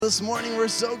This morning, we're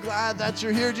so glad that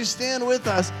you're here. Just stand with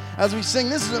us as we sing.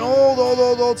 This is an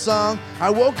old song. I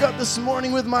woke up this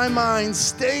morning with my mind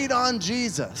stayed on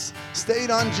Jesus. Stayed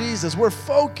on Jesus. We're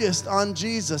focused on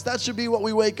Jesus. That should be what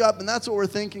we wake up, and that's what we're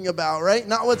thinking about, right?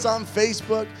 Not what's on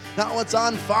Facebook, not what's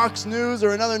on Fox News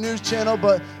or another news channel,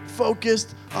 but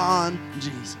focused on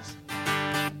Jesus.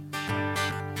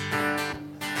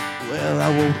 Well,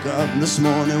 I woke up this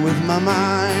morning with my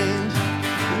mind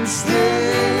and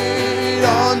stayed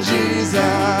on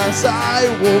Jesus. I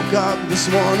woke up this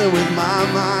morning with my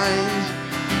mind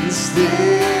and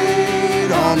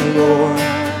stayed on the Lord.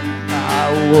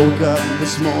 I woke up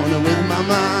this morning with my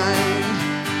mind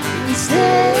and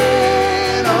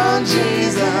stayed on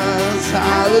Jesus.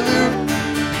 Hallelujah,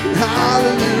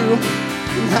 hallelujah,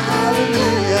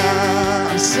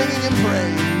 hallelujah. I'm singing and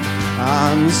praying.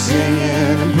 I'm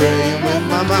singing and praying with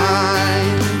my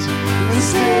mind and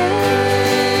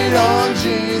stayed on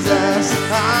Jesus.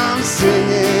 I'm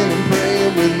singing and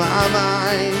praying with my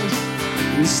mind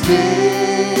and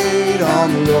stayed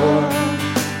on the Lord.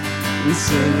 And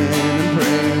singing and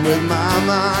praying with my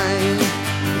mind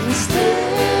and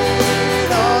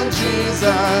stayed on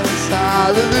Jesus.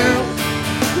 Hallelujah,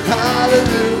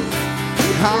 hallelujah,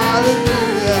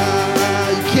 hallelujah.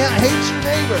 You can't hate your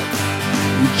neighbor.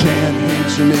 You can't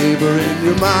hate your neighbor in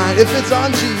your mind if it's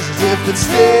on Jesus, if it's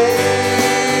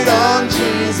stayed on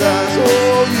Jesus.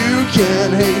 Oh, you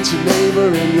can't hate your neighbor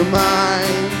in your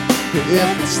mind if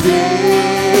it's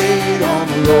stayed on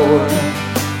the Lord.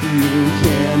 You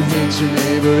can't hate your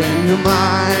neighbor in your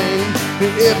mind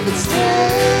if it's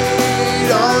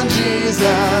stayed on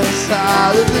Jesus.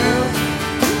 Hallelujah,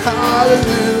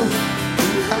 hallelujah,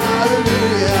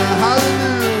 hallelujah,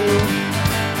 hallelujah,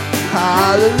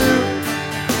 hallelujah.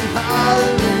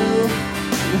 Hallelujah,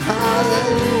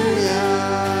 hallelujah.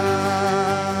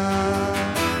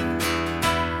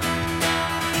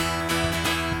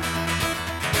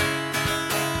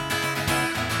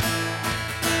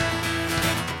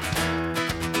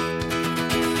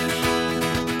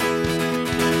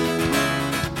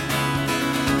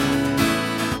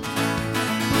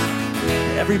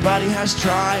 Everybody has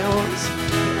trials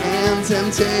and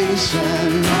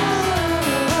temptation.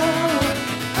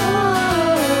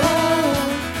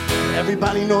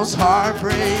 Everybody knows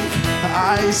heartbreak,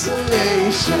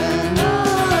 isolation.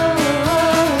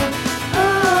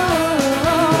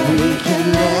 We can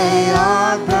lay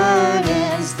our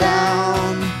burdens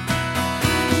down.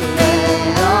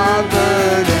 Lay our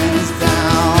burdens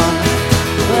down.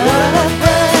 What a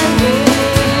friend we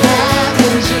have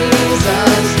in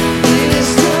Jesus. He is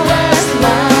to us,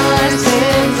 my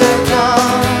sins are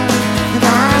gone. And I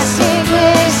see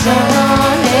grace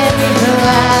on every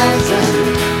horizon.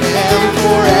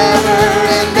 Forever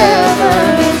and ever,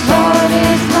 His heart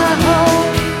is my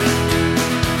home.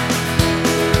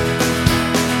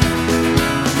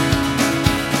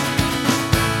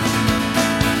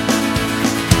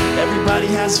 Everybody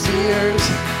has fears.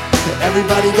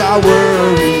 Everybody got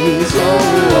worries.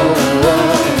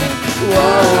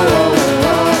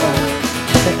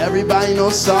 Everybody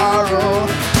knows sorrow,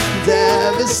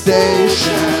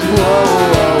 devastation.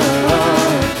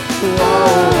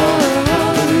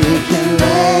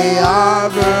 Lay our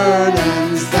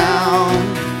burdens down.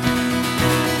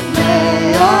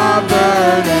 Lay our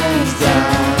burdens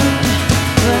down.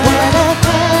 What a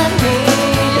friend we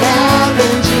have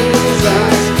in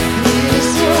Jesus. He is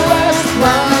to us,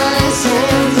 my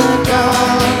sins are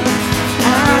gone.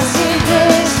 I see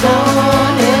grace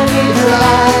on every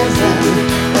horizon.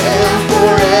 And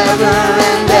forever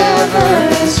and ever,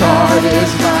 His heart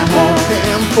is my home.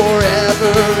 And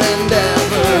forever and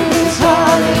ever, His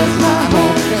heart is my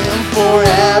home.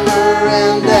 Forever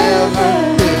and ever,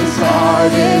 His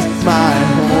heart is my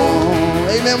home.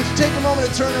 Amen. Would you take a moment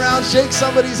to turn around, shake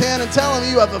somebody's hand, and tell them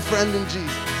you have a friend in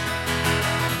Jesus?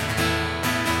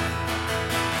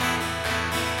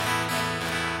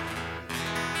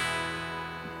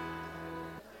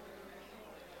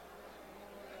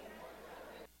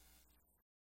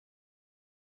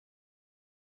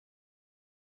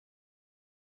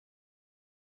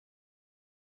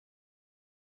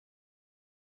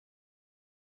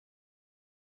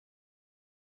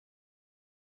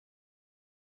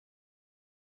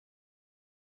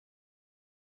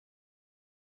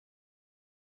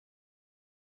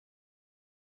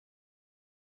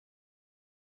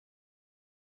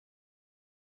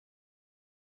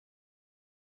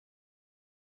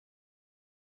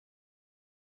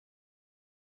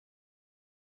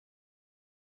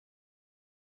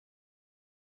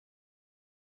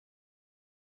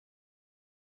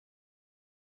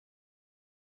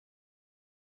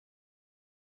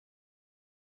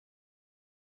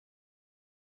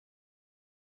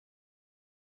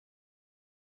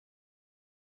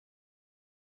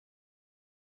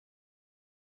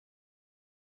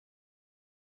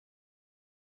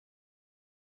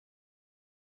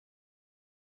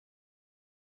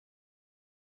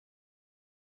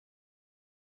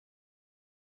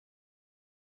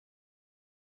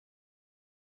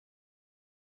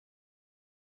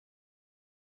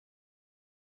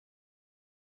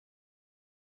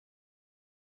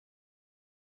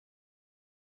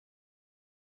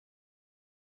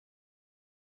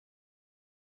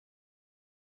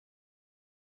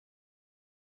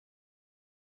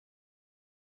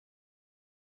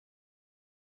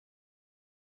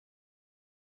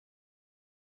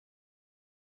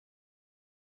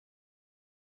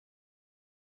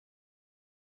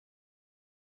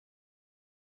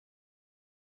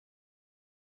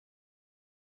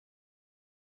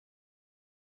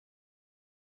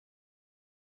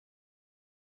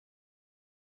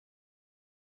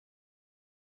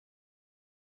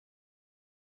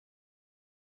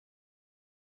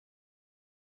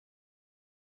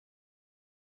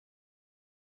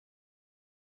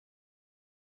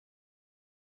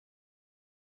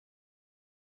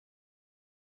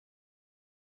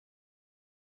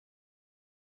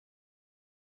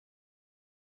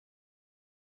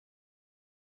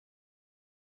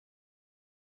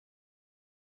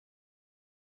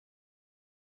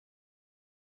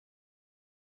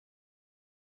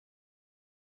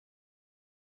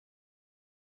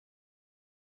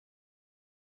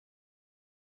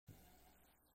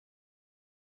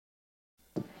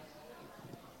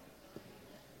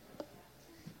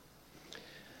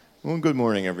 Well, good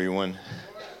morning, everyone.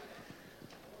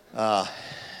 In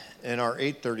our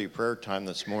 8:30 prayer time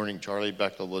this morning, Charlie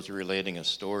Bechtel was relating a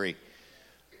story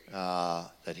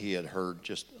that he had heard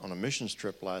just on a missions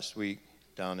trip last week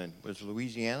down in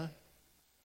Louisiana.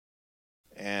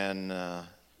 And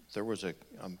there was a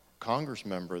Congress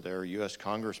member there, a U.S.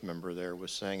 Congress member there,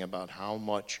 was saying about how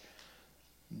much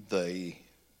the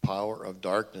power of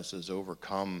darkness has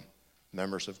overcome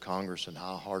members of Congress and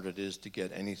how hard it is to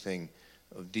get anything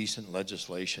of decent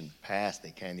legislation passed.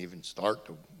 They can't even start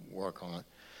to work on it.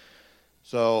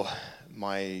 So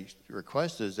my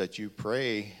request is that you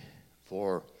pray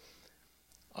for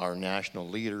our national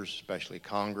leaders, especially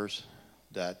Congress,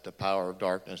 that the power of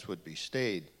darkness would be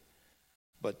stayed.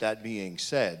 But that being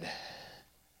said,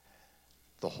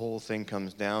 the whole thing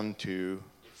comes down to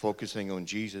focusing on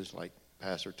Jesus, like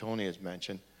Pastor Tony has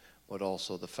mentioned, but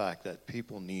also the fact that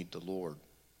people need the Lord.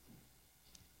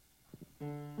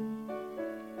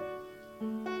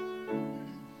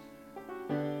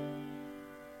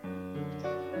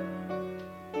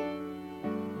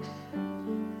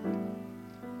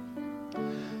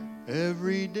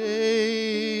 Every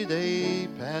day they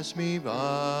pass me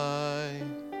by,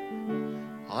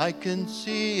 I can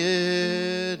see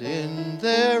it in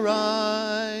their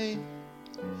eye.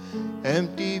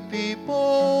 Empty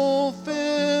people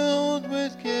filled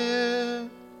with care,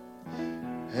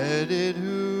 headed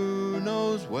who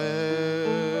knows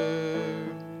where.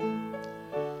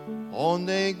 On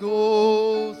they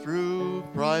go through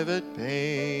private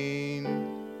pain,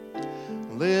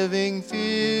 living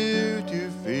fear to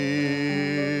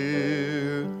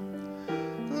fear.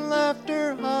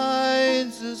 Laughter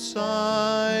hides the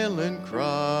silent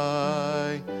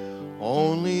cry,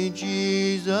 only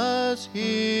Jesus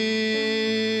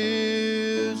hears.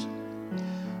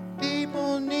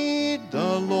 People need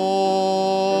the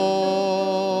Lord.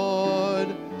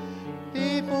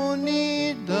 People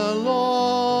need the Lord.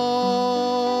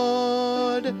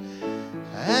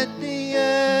 At the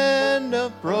end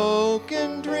of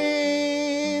broken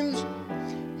dreams,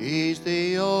 He's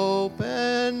the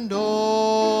open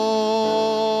door.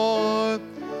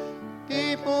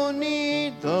 People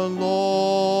need the Lord.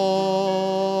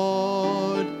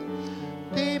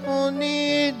 People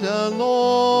need the Lord.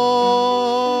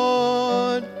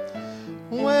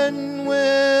 When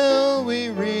will we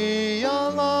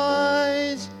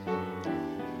realize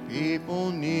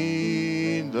people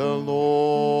need the Lord?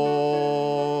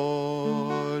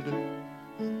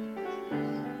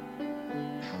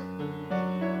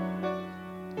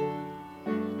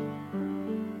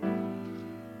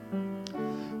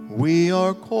 We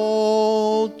are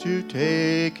called to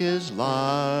take His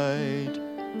light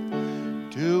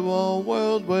to a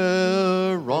world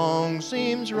where wrong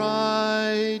seems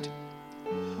right.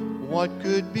 What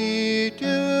could be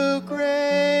too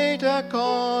great a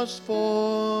cause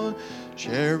for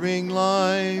sharing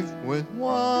life with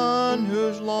one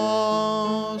who's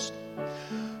lost?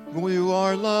 Through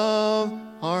our love,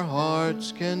 our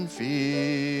hearts can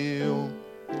feel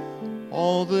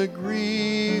all the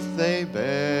grief they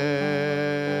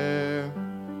bear.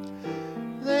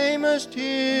 They must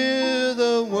hear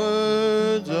the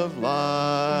words of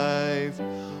life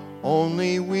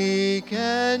only we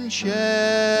can share.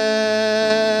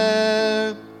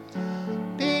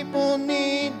 People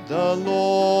need the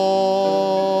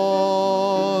Lord.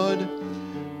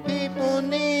 People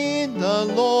need the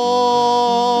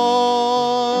Lord.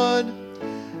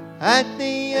 At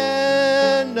the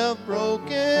end of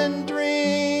broken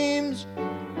dreams,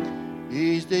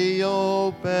 He's the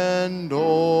open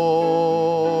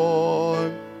door.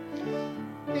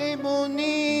 People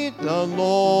need the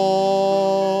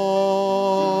Lord.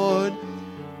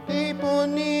 People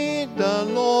need the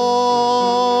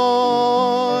Lord.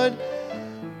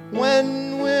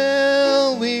 When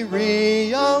will we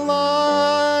realize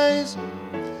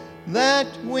that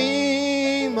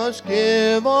we must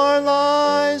give our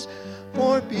lives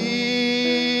for people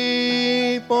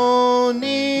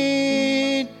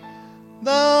need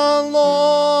the Lord.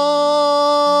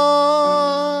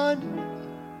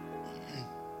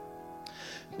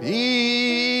 People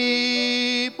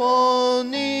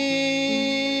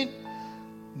need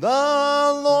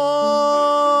the Lord.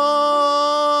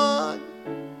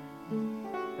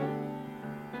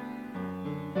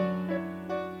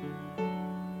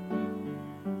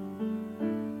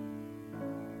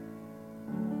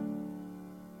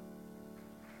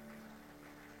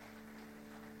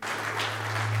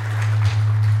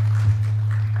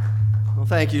 Well,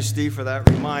 thank you, Steve, for that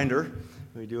reminder.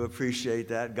 We do appreciate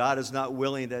that. God is not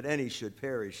willing that any should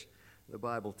perish, the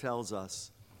Bible tells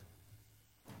us.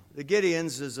 The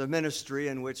Gideons is a ministry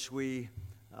in which we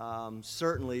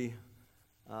certainly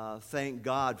thank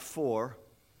God for.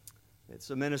 It's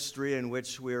a ministry in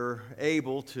which we're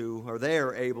able to, or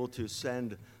they're able to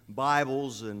send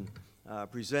Bibles and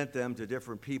present them to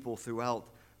different people throughout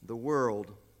the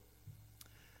world.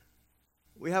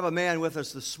 We have a man with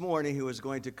us this morning who is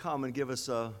going to come and give us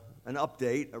an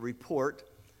update, a report.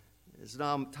 His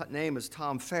name is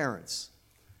Tom Ference.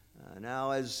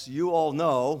 Now, as you all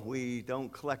know, we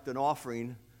don't collect an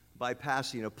offering by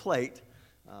passing a plate,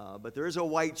 but there is a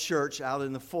white church out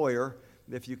in the foyer.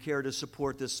 If you care to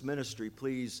support this ministry,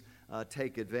 please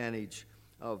take advantage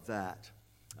of that.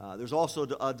 There's also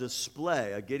a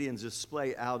display, a Gideon's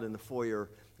display out in the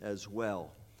foyer as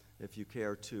well, if you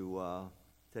care to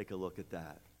take a look at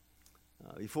that.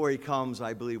 Before he comes,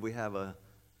 I believe we have a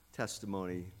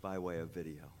testimony by way of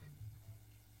video.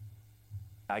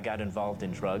 I got involved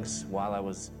in drugs while I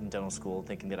was in dental school,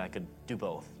 thinking that I could do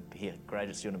both, be a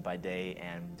graduate student by day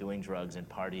and doing drugs and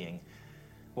partying.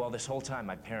 Well, this whole time,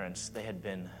 my parents, they had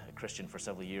been a Christian for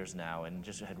several years now and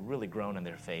just had really grown in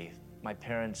their faith. My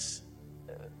parents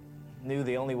knew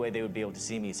the only way they would be able to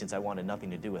see me, since I wanted nothing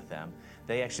to do with them.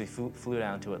 They actually flew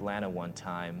down to Atlanta one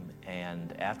time,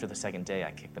 and after the second day,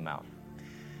 I kicked them out.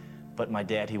 But my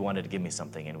dad, he wanted to give me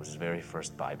something, and it was his very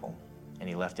first Bible. And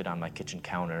he left it on my kitchen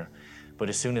counter. But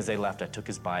as soon as they left, I took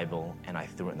his Bible and I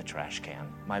threw it in the trash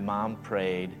can. My mom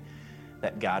prayed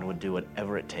that God would do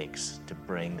whatever it takes to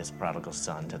bring this prodigal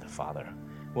son to the Father.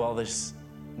 Well, this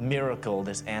miracle,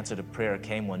 this answer to prayer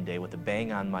came one day with a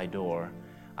bang on my door.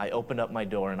 I opened up my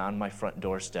door, and on my front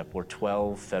doorstep were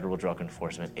 12 federal drug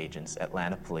enforcement agents,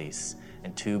 Atlanta police,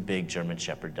 and 2 big German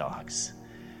Shepherd dogs.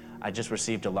 I just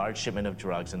received a large shipment of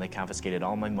drugs, and they confiscated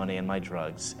all my money and my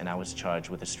drugs, and I was charged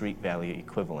with a street value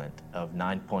equivalent of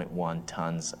 9.1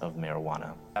 tons of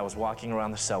marijuana. I was walking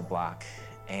around the cell block,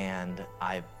 and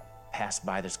I passed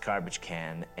by this garbage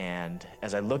can, and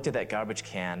as I looked at that garbage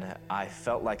can, I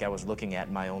felt like I was looking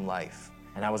at my own life.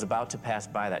 And I was about to pass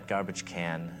by that garbage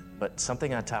can, but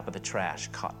something on top of the trash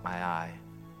caught my eye.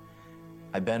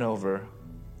 I bent over,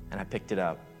 and I picked it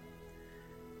up,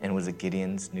 and it was a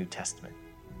Gideon's New Testament.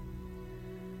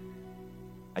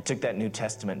 I took that New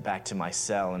Testament back to my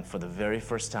cell, and for the very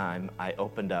first time, I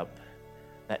opened up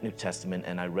that New Testament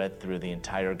and I read through the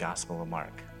entire Gospel of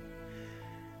Mark.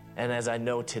 And as I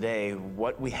know today,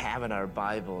 what we have in our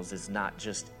Bibles is not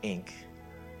just ink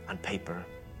on paper,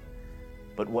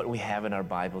 but what we have in our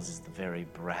Bibles is the very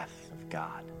breath of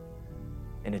God.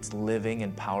 And it's living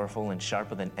and powerful and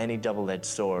sharper than any double-edged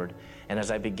sword. And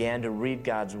as I began to read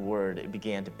God's Word, it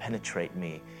began to penetrate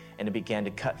me, and it began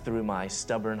to cut through my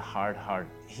stubborn, hard heart.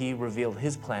 He revealed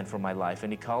His plan for my life,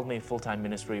 and He called me full-time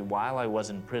ministry while I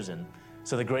was in prison.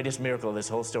 So the greatest miracle of this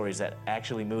whole story is that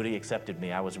actually Moody accepted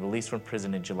me. I was released from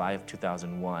prison in July of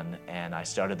 2001, and I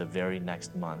started the very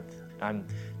next month. I'm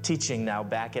teaching now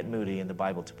back at Moody in the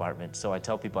Bible department, so I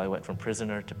tell people I went from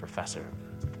prisoner to professor.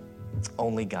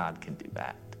 Only God can do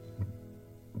that.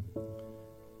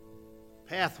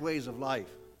 Pathways of life.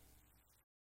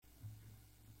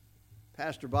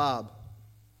 Pastor Bob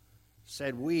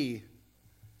said we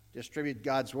distribute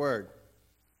God's Word.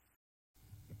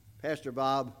 Pastor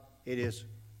Bob, it is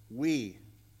we,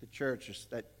 the churches,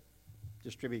 that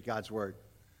distribute God's Word.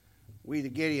 We, the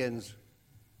Gideons,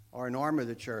 are an arm of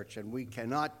the church, and we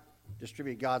cannot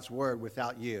distribute God's Word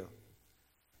without you.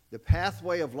 The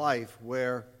pathway of life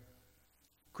where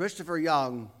Christopher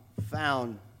Young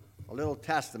found a little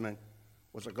testament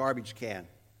was a garbage can.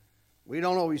 We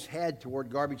don't always head toward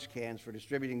garbage cans for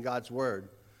distributing God's Word.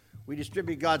 We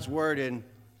distribute God's Word in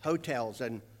hotels,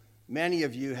 and many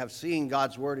of you have seen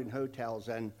God's Word in hotels,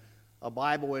 and a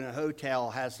Bible in a hotel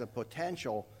has the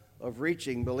potential of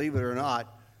reaching, believe it or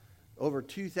not, over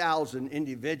 2,000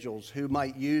 individuals who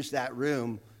might use that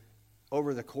room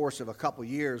over the course of a couple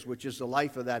years, which is the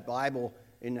life of that Bible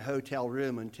in the hotel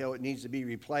room until it needs to be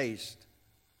replaced.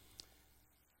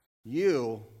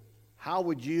 How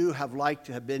would you have liked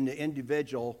to have been the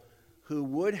individual who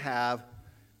would have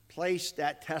placed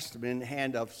that testament in the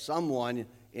hand of someone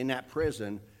in that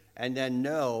prison and then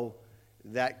know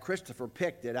that Christopher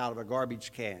picked it out of a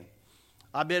garbage can?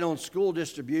 I've been on school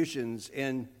distributions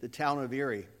in the town of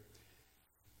Erie.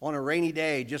 On a rainy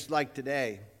day, just like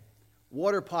today,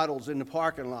 water puddles in the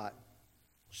parking lot.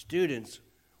 Students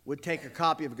would take a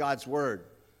copy of God's Word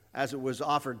as it was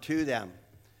offered to them.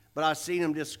 But I've seen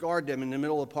them discard them in the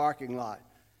middle of the parking lot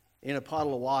in a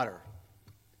puddle of water.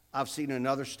 I've seen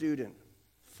another student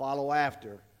follow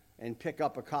after and pick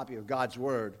up a copy of God's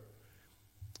Word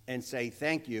and say,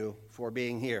 thank you for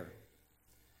being here.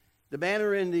 The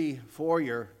banner in the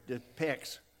foyer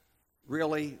depicts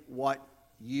really what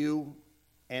you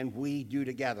and we do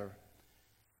together.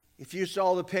 If you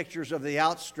saw the pictures of the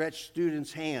outstretched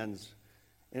students' hands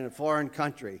in a foreign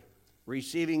country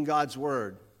receiving God's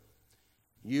word,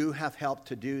 you have helped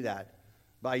to do that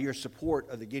by your support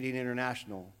of the Gideon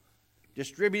International,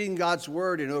 distributing God's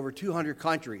word in over 200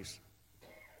 countries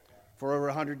for over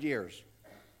 100 years.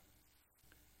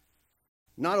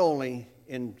 Not only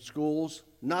in schools,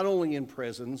 not only in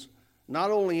prisons,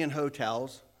 not only in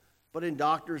hotels, but in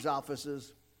doctors'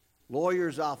 offices,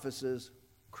 lawyers' offices,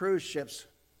 cruise ships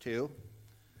too.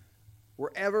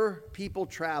 Wherever people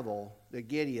travel, the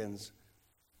Gideons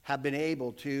have been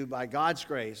able to, by God's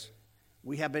grace,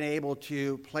 we have been able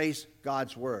to place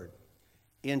God's word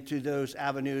into those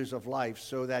avenues of life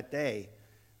so that they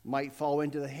might fall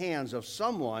into the hands of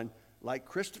someone like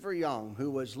Christopher Young, who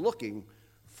was looking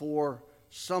for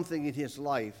something in his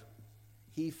life.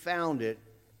 He found it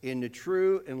in the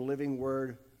true and living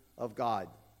word of God.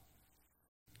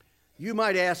 You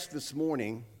might ask this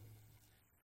morning,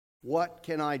 what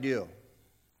can I do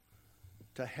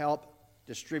to help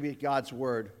distribute God's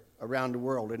word around the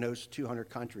world in those 200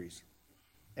 countries?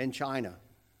 And China.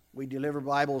 We deliver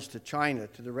Bibles to China,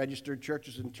 to the registered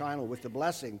churches in China with the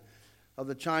blessing of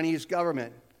the Chinese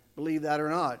government, believe that or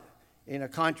not, in a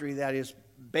country that is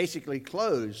basically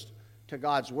closed to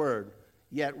God's word,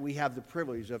 yet we have the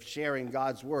privilege of sharing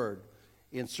God's word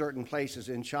in certain places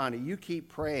in China. You keep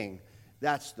praying.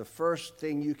 That's the first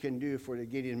thing you can do for the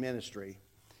Gideon ministry.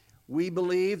 We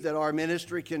believe that our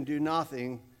ministry can do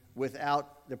nothing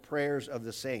without the prayers of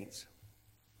the saints.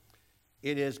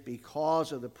 It is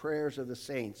because of the prayers of the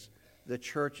saints, the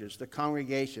churches, the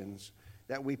congregations,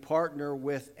 that we partner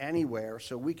with anywhere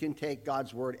so we can take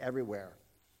God's word everywhere.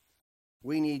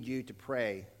 We need you to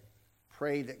pray.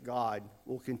 Pray that God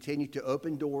will continue to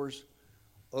open doors,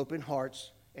 open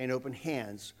hearts, and open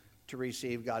hands to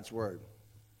receive God's word.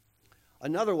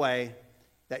 Another way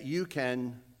that you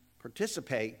can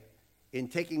participate in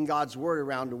taking God's word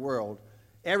around the world,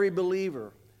 every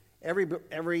believer, every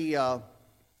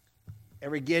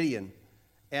Gideon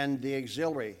and the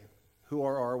auxiliary, who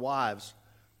are our wives,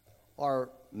 are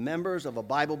members of a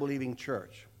Bible-believing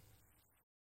church.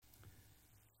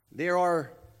 There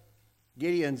are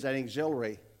Gideons and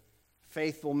auxiliary,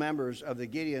 faithful members of the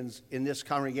Gideons in this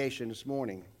congregation this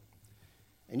morning.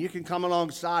 And you can come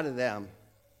alongside of them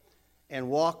and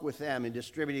walk with them in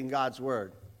distributing God's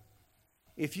word.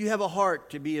 If you have a heart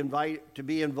to be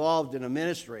involved in a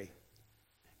ministry,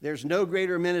 there's no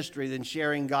greater ministry than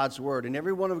sharing God's word, and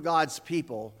every one of God's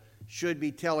people should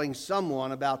be telling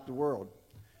someone about the world.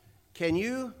 Can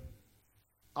you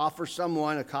offer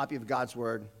someone a copy of God's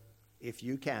word? If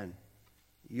you can,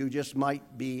 you just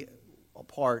might be a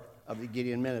part of the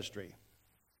Gideon ministry.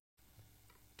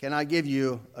 Can I give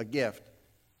you a gift?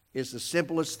 It's the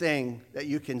simplest thing that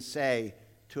you can say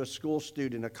to a school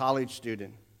student, a college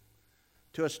student,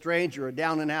 to a stranger, a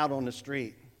down and out on the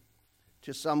street,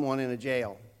 to someone in a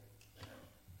jail.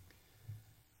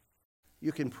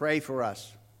 You can pray for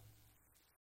us.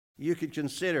 You could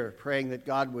consider praying that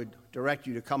God would direct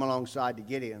you to come alongside the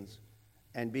Gideons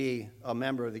and be a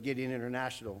member of the Gideon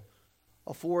International,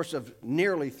 a force of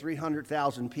nearly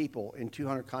 300,000 people in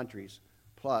 200 countries,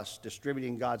 plus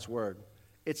distributing God's word.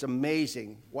 It's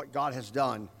amazing what God has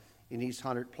done in these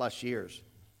 100-plus years.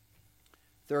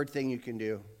 Third thing you can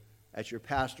do, as your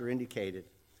pastor indicated,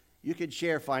 you could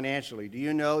share financially. Do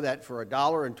you know that for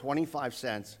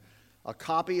 $1.25, a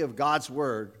copy of God's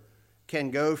word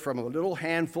can go from a little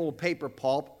handful of paper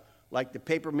pulp, like the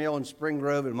paper mill in Spring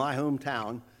Grove in my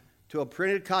hometown, to a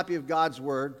printed copy of God's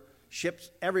word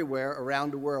shipped everywhere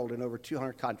around the world in over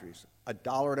 200 countries?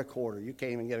 $1.25. You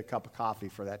can't even get a cup of coffee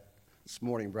for that this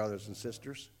morning, brothers and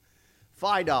sisters.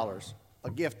 $5,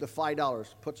 a gift of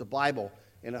 $5 puts a Bible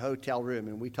in a hotel room,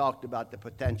 and we talked about the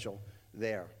potential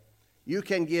there. You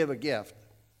can give a gift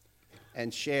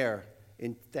and share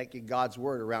in taking God's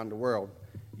word around the world.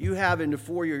 You have in the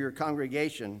foyer of your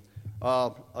congregation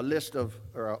a list of,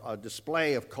 or a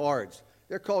display of cards.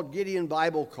 They're called Gideon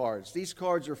Bible cards. These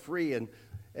cards are free, and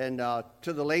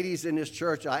to the ladies in this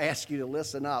church, I ask you to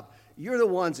listen up. You're the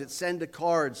ones that send the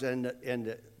cards and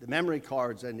the memory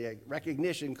cards and the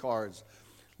recognition cards.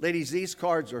 Ladies, these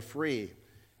cards are free.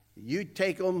 You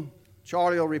take them,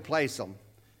 Charlie will replace them.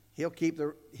 He'll keep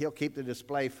the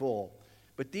display full.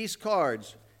 But these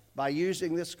cards, by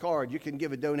using this card, you can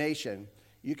give a donation.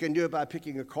 You can do it by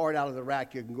picking a card out of the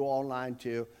rack. You can go online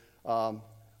to a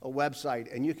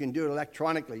website, and you can do it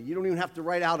electronically. You don't even have to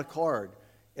write out a card.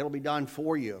 It'll be done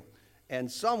for you.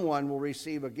 And someone will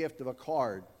receive a gift of a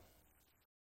card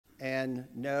and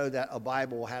know that a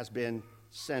Bible has been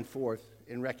sent forth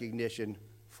in recognition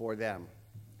for them.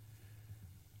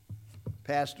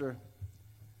 Pastor,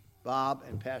 Bob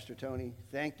and Pastor Tony,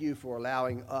 thank you for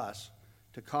allowing us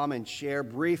to come and share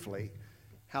briefly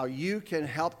how you can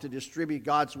help to distribute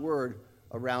God's word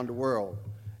around the world.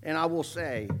 And I will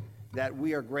say that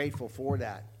we are grateful for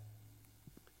that.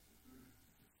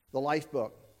 The Life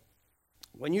Book.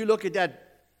 When you look at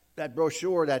that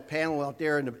brochure, that panel out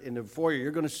there in the foyer,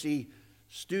 you're going to see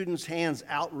students' hands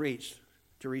outreached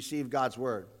to receive God's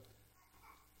word.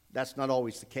 That's not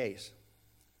always the case.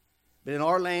 But in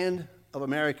our land of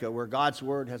America, where God's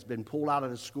word has been pulled out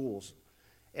of the schools,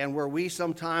 and where we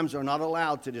sometimes are not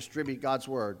allowed to distribute God's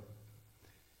word,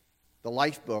 the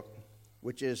Life Book,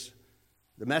 which is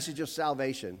the message of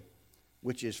salvation,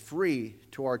 which is free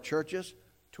to our churches,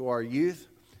 to our youth,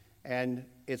 and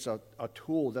it's a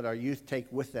tool that our youth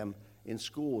take with them in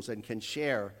schools and can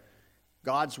share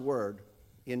God's word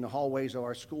in the hallways of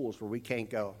our schools where we can't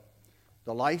go.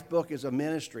 The Life Book is a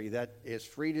ministry that is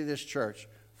free to this church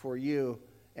for you,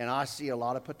 and I see a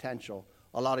lot of potential,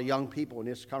 a lot of young people in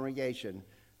this congregation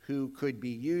who could be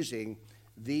using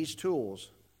these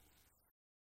tools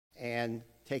and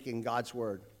taking God's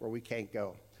word where we can't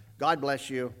go. God bless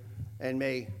you, and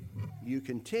may you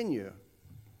continue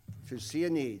to see a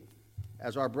need.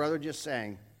 As our brother just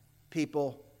sang,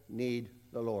 people need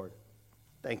the Lord.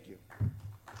 Thank you.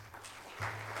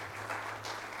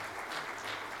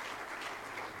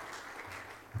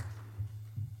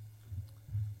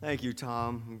 Thank you,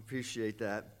 Tom. We appreciate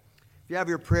that. If you have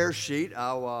your prayer sheet,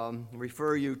 I'll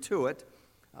refer you to it.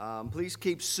 Please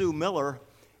keep Sue Miller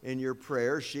in your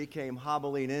prayers. She came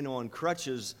hobbling in on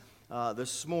crutches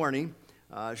this morning.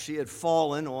 She had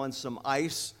fallen on some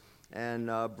ice and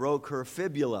broke her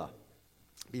fibula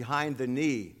behind the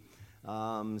knee.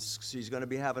 She's going to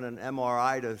be having an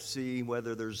MRI to see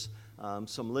whether there's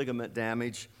some ligament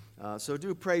damage. So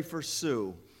do pray for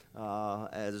Sue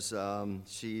as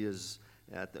she is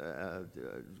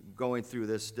going through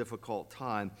this difficult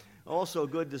time. Also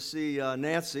good to see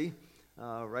Nancy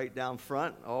right down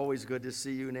front. Always good to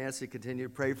see you, Nancy. Continue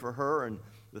to pray for her and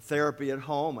the therapy at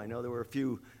home. I know there were a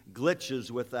few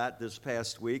glitches with that this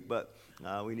past week, but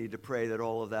we need to pray that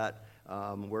all of that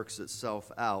works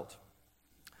itself out.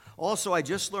 Also, I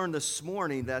just learned this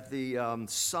morning that the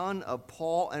son of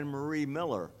Paul and Marie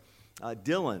Miller,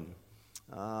 Dylan,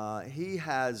 he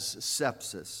has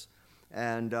sepsis,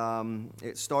 and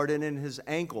it started in his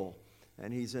ankle,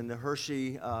 and he's in the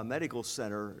Hershey Medical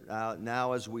Center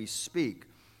now as we speak.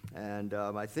 And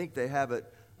I think they have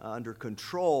it under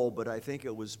control, but I think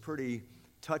it was pretty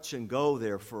touch and go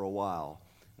there for a while.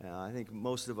 I think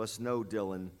most of us know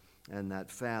Dylan and that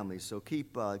family, so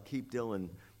keep Dylan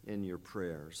in your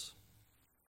prayers.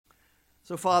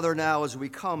 So, Father, now as we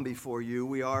come before you,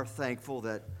 we are thankful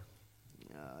that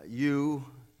you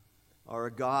are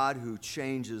a God who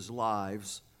changes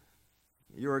lives.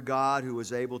 You're a God who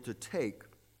is able to take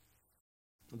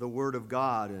the Word of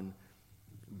God and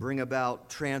bring about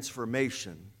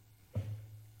transformation.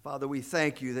 Father, we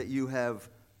thank you that you have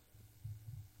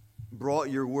brought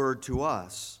your Word to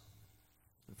us.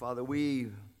 And Father,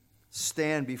 we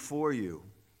stand before you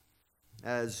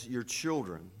as your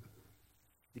children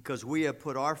because we have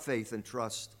put our faith and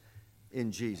trust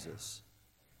in Jesus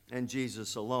and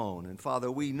Jesus alone. And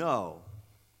Father, we know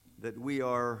that we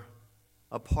are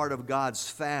a part of God's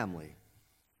family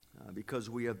because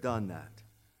we have done that.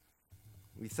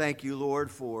 We thank you,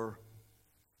 Lord, for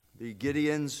the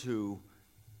Gideons who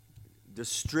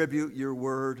distribute your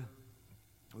word.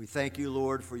 We thank you,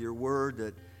 Lord, for your word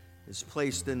that is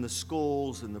placed in the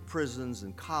schools and the prisons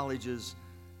and colleges.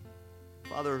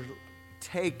 Father,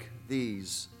 take the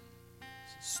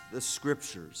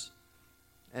scriptures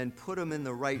and put them in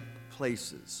the right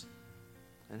places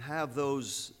and have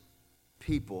those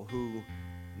people who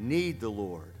need the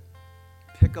Lord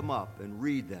pick them up and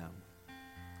read them.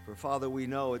 For Father, we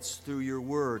know it's through your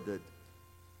word that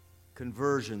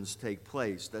conversions take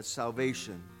place, that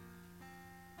salvation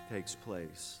takes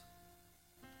place.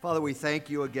 Father, we thank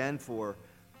you again for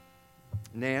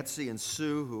Nancy and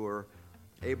Sue who are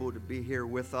able to be here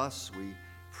with us. We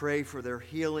pray for their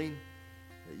healing,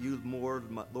 that you,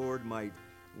 Lord, might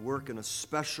work in a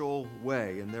special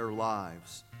way in their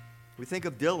lives. We think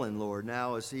of Dylan, Lord,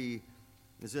 now as he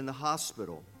is in the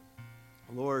hospital.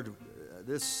 Lord,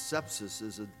 this sepsis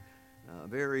is a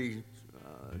very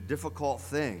difficult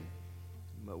thing,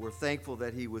 but we're thankful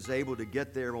that he was able to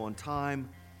get there on time,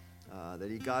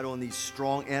 that he got on these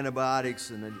strong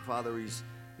antibiotics, and that, Father,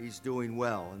 he's doing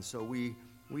well. And so we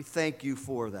thank you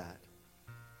for that.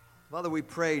 Father, we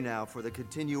pray now for the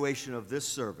continuation of this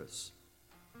service.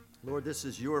 Lord, this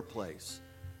is your place.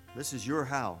 This is your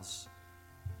house.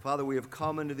 Father, we have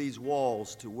come into these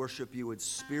walls to worship you in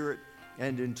spirit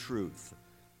and in truth.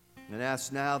 and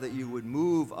ask now that you would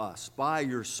move us by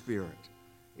your Spirit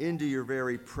into your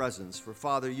very presence. For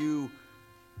Father, you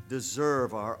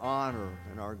deserve our honor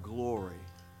and our glory.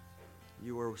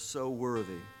 You are so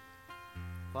worthy.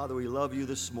 Father, we love you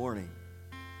this morning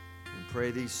and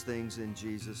pray these things in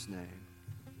Jesus' name.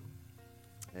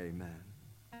 Amen.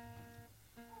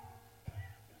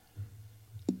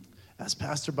 As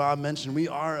Pastor Bob mentioned, we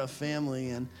are a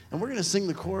family, and we're going to sing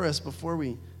the chorus before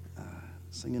we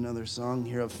sing another song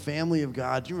here of Family of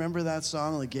God. Do you remember that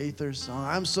song, the Gaither song?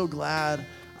 I'm so glad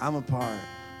I'm a part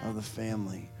of the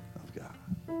family of God.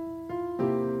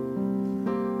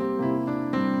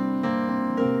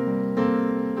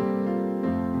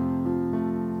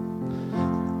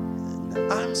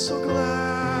 I'm so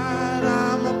glad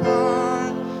I'm a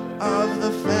part of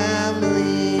the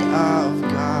family of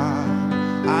God.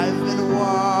 I've been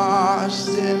washed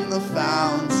in the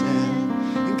fountain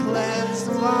and cleansed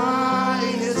by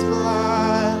His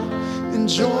blood, and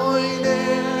join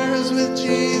heirs with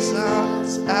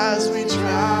Jesus as we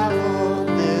travel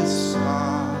this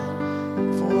far.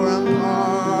 For I'm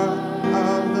part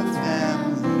of the family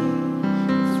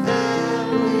of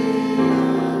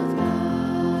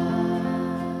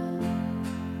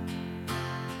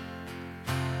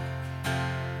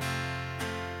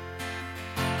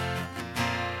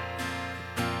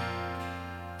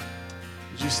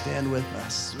Would you stand with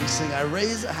us? We sing, I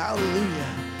raise a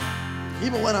hallelujah,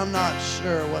 even when I'm not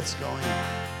sure what's going on.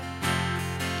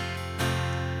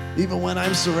 Even when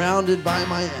I'm surrounded by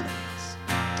my enemies,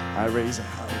 I raise a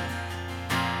hallelujah.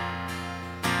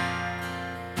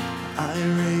 I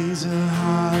raise a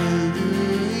hallelujah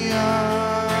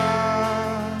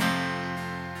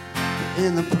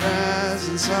in the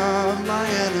presence of my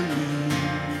enemies.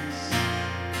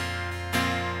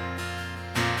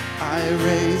 I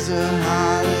raise a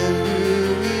hallelujah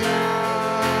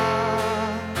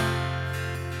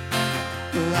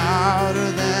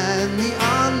louder than the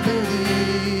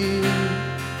unbelief.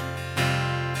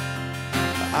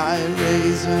 I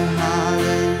raise a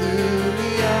hallelujah.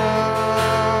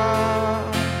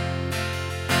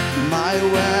 My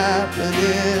weapon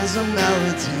is a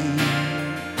melody.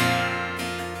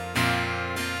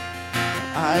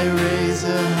 I raise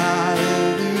a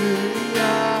hallelujah,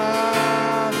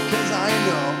 because I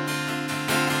know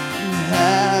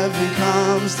heaven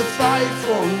comes to fight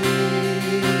for me.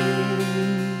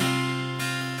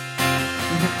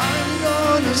 And I'm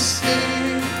gonna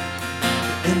sing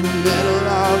in the middle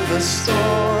of the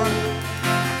storm,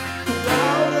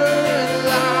 louder and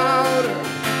louder.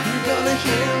 You're gonna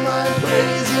hear my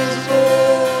praises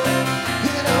roar,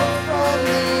 and up from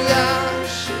the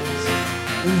ashes,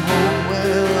 and hope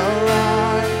will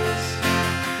arise.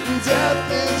 And death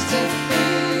is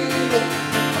defeated,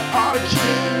 our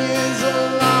King is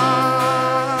alive.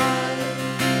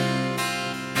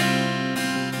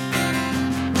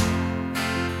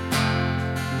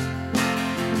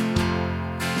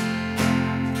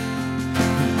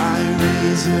 I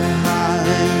raise a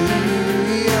hallelujah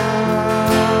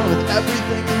with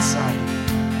everything inside of me,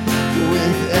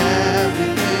 with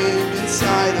everything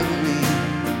inside of me.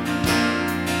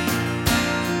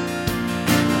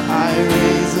 I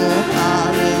raise a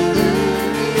hallelujah,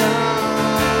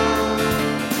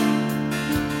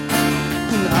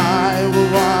 and I will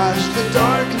wash the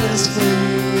darkness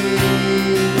free.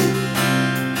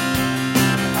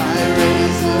 I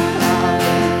raise a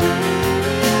hallelujah,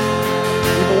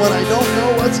 even when I don't know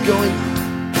what's going on,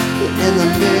 in the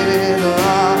middle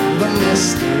of the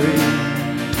mystery.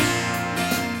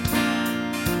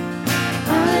 I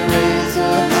raise a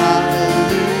hallelujah.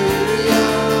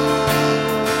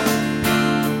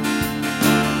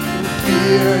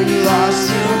 Fear, you lost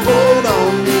your hold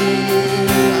on me.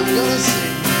 I'm gonna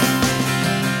sing.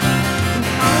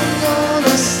 I'm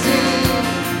gonna sing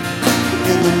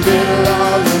in the middle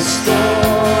of the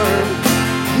storm.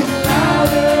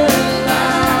 Louder and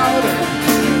louder,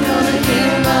 you're gonna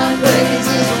hear my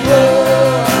praises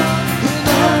roar. And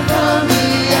up from the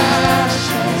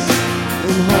ashes,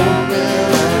 and hope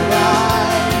will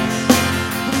arise.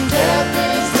 And death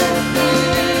is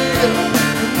defeated,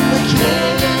 and the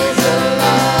King is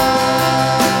alive.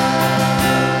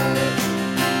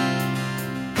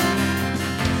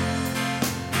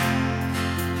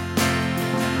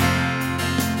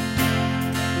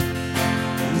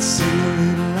 And sing a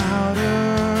little louder.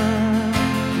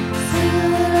 Sing a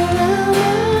little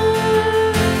louder.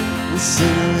 And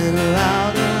sing a little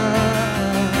louder.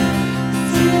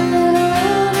 Sing a little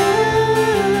louder.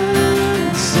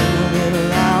 Sing a little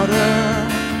louder.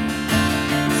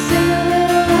 Sing a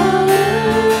little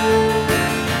louder.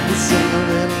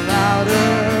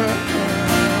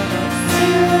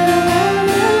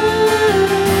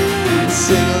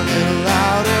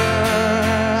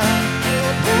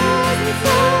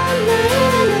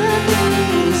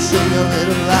 a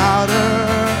little louder.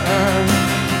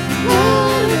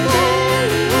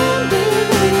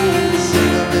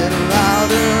 Sing a little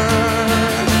louder.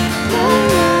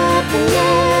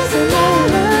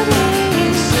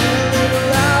 Sing a little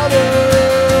louder.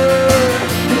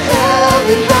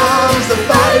 Heaven comes to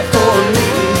fight for me.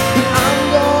 I'm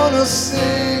gonna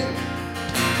sing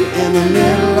in the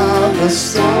middle of the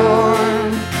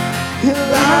storm.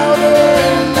 Louder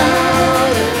and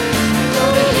louder.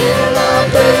 Gonna hear my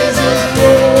praises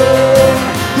roar.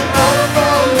 Out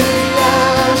from the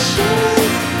ashes,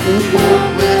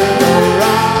 hope will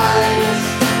arise.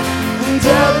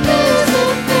 Death is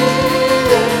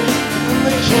defeated, and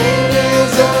the King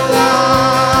is alive.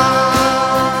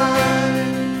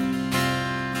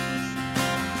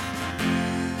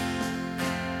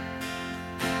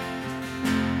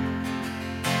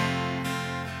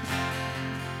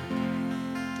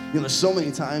 You know, so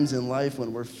many times in life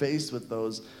when we're faced with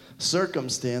those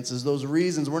circumstances, those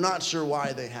reasons, we're not sure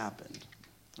why they happened,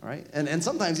 right? And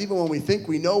sometimes even when we think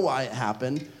we know why it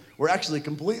happened, we're actually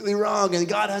completely wrong, and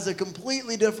God has a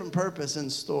completely different purpose in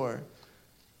store.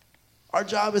 Our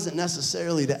job isn't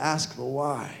necessarily to ask the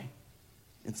why.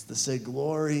 It's to say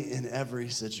glory in every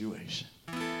situation.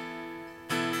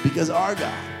 Because our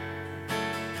God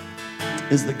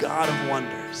is the God of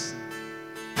wonders.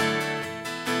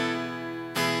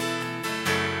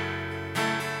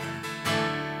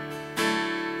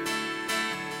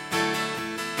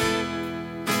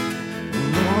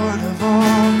 Lord of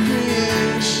all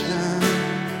creation,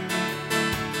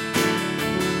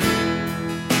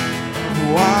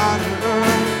 water,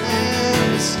 earth,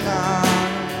 and sky.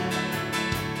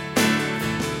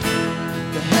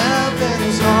 The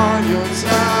heavens are your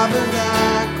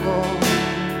tabernacle.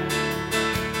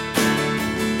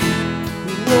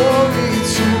 Glory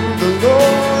to the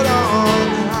Lord on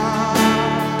high.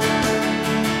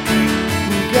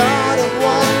 God of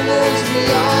wonders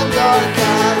beyond our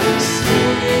galaxy.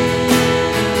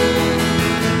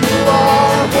 You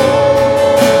are holy,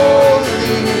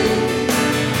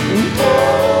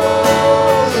 holy.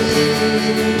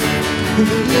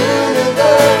 The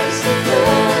universe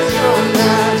declares your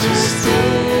majesty.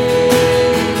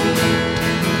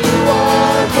 You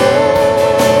are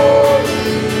holy,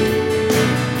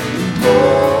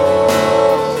 holy.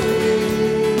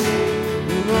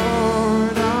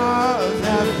 Lord of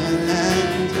heaven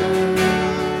and earth.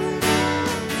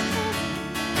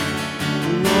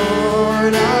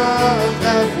 Lord of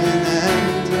heaven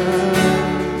and earth.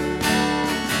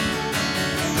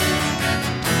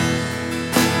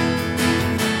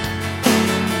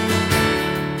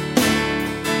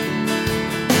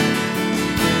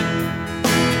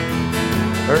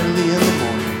 Early in the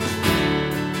morning,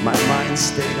 my mind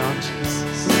stayed on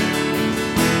Jesus.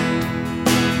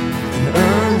 And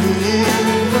early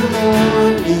in the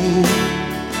morning,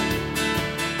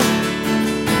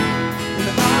 and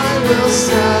I will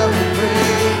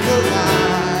celebrate the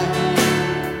light.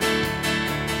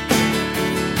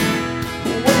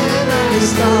 When I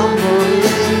stumble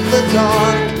in the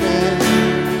darkness,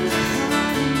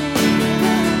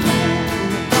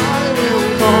 I will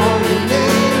call your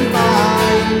name by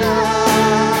night.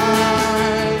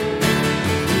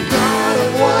 God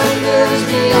of wonders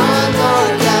beyond our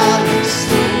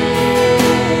galaxy,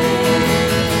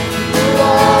 you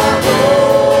are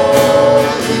holy,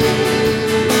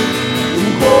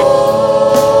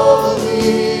 holy.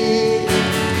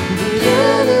 The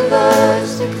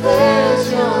universe declares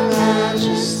your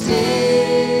majesty.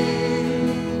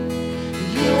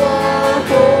 You are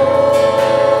holy,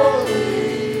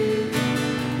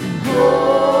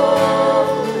 holy.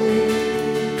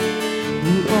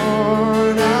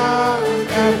 Lord of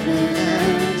heaven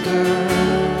and earth.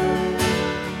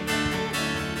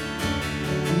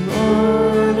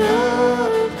 Lord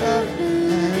of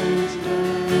heaven and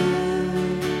earth.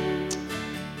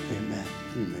 Amen.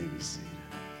 You may be seated.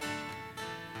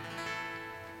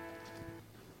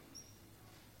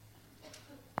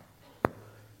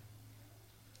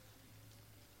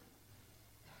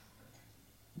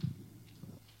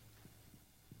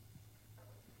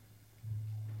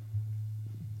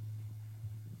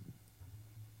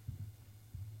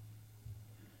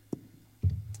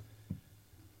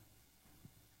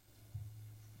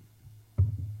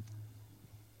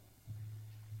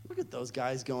 Look at those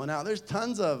guys going out. There's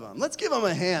tons of them. Let's give them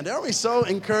a hand. Aren't we so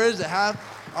encouraged to have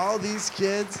all these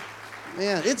kids?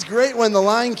 Man, it's great when the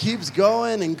line keeps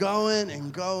going and going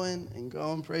and going and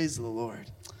going. Praise the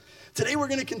Lord. Today we're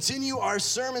going to continue our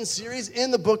sermon series in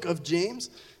the book of James.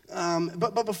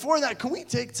 But before that, can we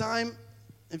take time?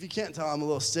 If you can't tell, I'm a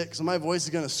little sick, so my voice is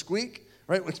going to squeak,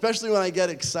 right? Especially when I get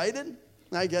excited.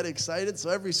 So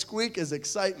every squeak is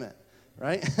excitement.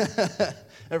 right?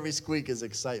 Every squeak is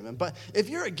excitement. But if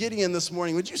you're a Gideon this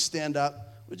morning, would you stand up?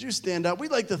 Would you stand up?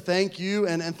 We'd like to thank you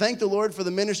and thank the Lord for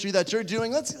the ministry that you're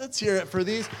doing. Let's hear it for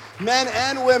these men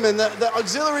and women. The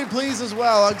auxiliary, please, as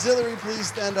well. Auxiliary, please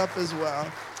stand up as well.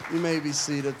 You may be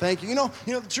seated. Thank you. You know,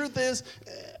 the truth is,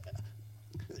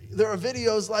 there are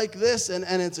videos like this,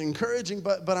 and it's encouraging,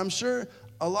 but I'm sure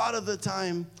a lot of the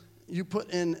time you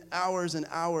put in hours and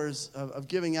hours of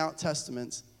giving out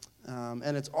testaments,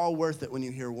 and it's all worth it when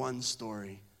you hear one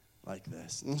story like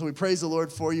this. And so we praise the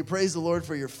Lord for you. Praise the Lord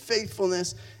for your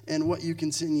faithfulness and what you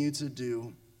continue to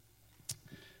do.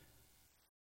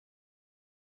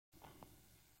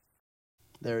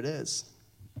 There it is.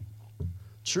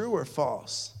 True or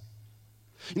false?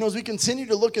 You know, as we continue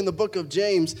to look in the book of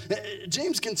James,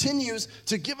 James continues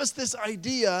to give us this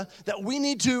idea that we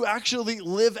need to actually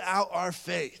live out our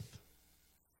faith,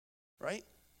 right?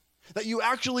 That you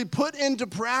actually put into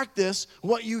practice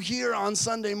what you hear on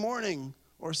Sunday morning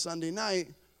or Sunday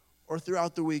night or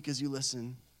throughout the week as you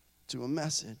listen to a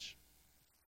message.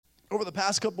 Over the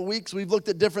past couple weeks, we've looked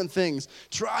at different things,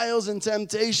 trials and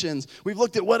temptations. We've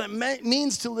looked at what it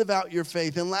means to live out your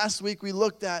faith. And last week, we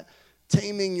looked at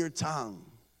taming your tongue.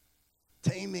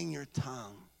 Taming your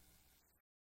tongue.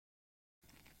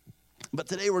 But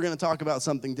today we're going to talk about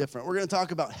something different. We're going to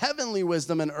talk about heavenly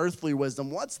wisdom and earthly wisdom.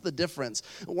 What's the difference?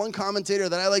 One commentator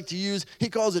that I like to use, he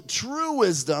calls it true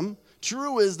wisdom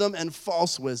and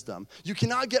false wisdom. You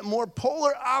cannot get more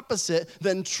polar opposite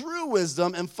than true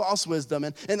wisdom and false wisdom.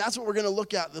 And that's what we're going to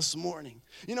look at this morning.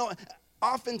 You know,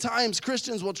 oftentimes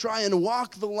Christians will try and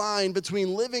walk the line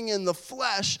between living in the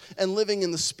flesh and living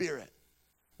in the spirit.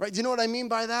 Right? Do you know what I mean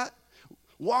by that?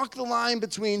 Walk the line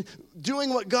between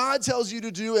doing what God tells you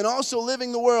to do and also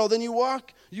living the world. And you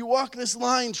walk this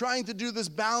line trying to do this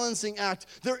balancing act.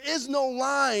 There is no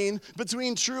line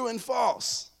between true and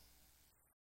false.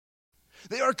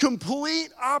 They are complete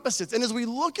opposites. And as we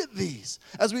look at these,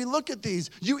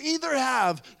 you either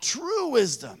have true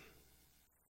wisdom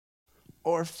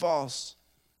or false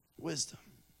wisdom.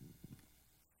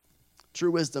 True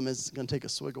wisdom is going to take a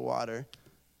swig of water.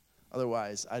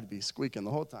 Otherwise, I'd be squeaking the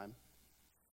whole time.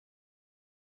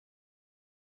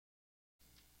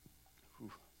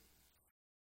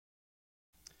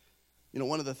 You know,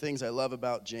 one of the things I love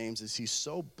about James is he's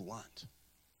so blunt,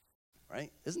 right?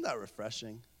 Isn't that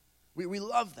refreshing? We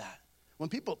love that. When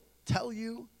people tell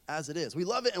you as it is. We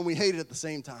love it and we hate it at the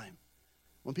same time.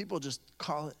 When people just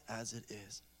call it as it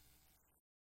is.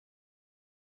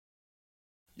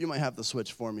 You might have the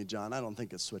switch for me, John. I don't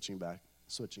think it's switching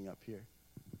up here.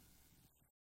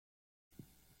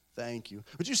 Thank you.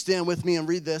 Would you stand with me and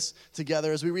read this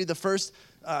together as we read the first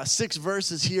 6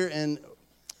 verses here in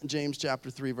James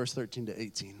chapter 3, verse 13 to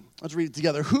 18. Let's read it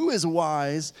together. Who is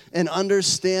wise and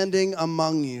understanding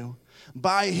among you?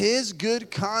 By his good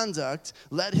conduct,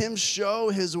 let him show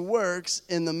his works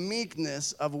in the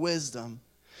meekness of wisdom.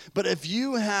 But if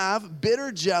you have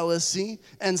bitter jealousy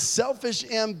and selfish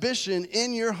ambition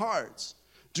in your hearts,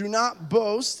 do not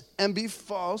boast and be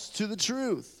false to the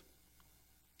truth.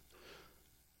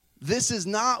 This is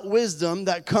not wisdom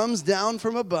that comes down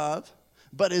from above,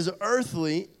 but is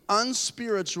earthly,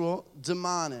 unspiritual,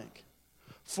 demonic.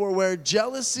 For where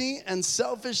jealousy and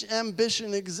selfish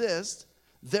ambition exist,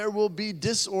 there will be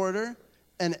disorder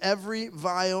and every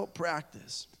vile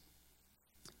practice.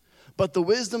 But the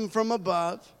wisdom from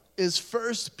above is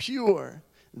first pure,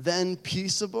 then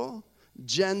peaceable,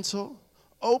 gentle,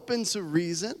 open to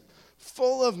reason,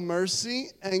 full of mercy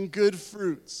and good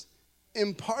fruits,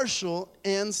 impartial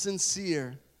and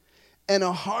sincere. And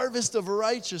a harvest of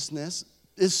righteousness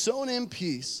is sown in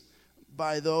peace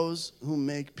by those who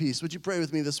make peace. Would you pray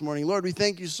with me this morning? Lord, we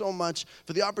thank you so much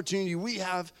for the opportunity we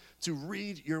have to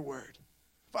read your word.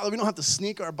 Father, we don't have to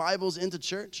sneak our Bibles into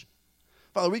church.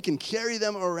 Father, we can carry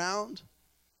them around.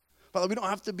 Father, we don't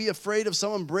have to be afraid of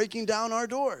someone breaking down our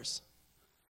doors.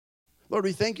 Lord,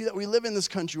 we thank you that we live in this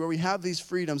country where we have these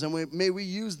freedoms, and may we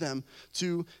use them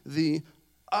to the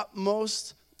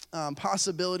utmost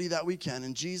possibility that we can.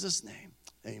 In Jesus' name,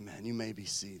 amen. You may be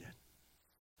seated.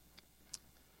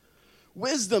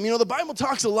 Wisdom, you know, the Bible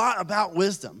talks a lot about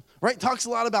wisdom, right? It talks a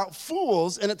lot about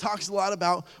fools, and it talks a lot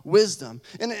about wisdom.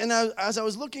 And as I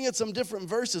was looking at some different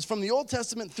verses from the Old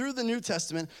Testament through the New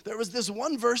Testament, there was this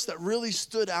one verse that really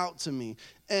stood out to me.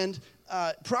 And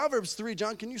Proverbs 3,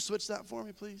 John, can you switch that for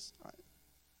me, please?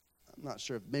 I'm not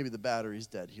sure if maybe the battery's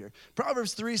dead here.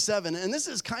 Proverbs 3:7, and this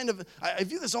is kind of, I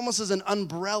view this almost as an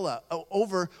umbrella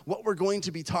over what we're going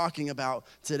to be talking about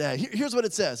today. Here's what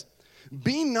it says.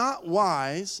 Be not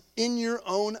wise in your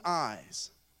own eyes.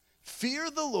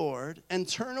 Fear the Lord and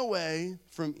turn away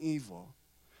from evil.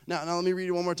 Now let me read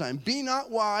it one more time. Be not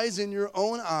wise in your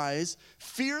own eyes.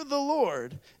 Fear the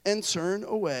Lord and turn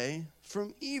away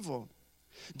from evil.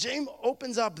 James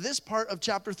opens up this part of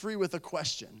chapter 3 with a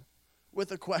question.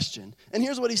 And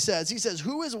here's what he says. He says,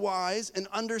 who is wise and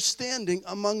understanding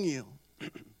among you?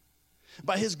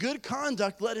 By his good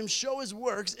conduct, let him show his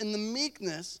works in the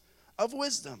meekness of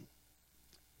wisdom.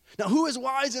 Now, who is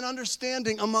wise and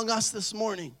understanding among us this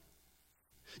morning?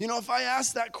 You know, if I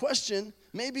asked that question,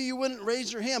 maybe you wouldn't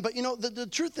raise your hand. But, you know, the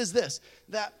truth is this,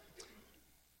 that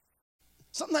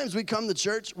sometimes we come to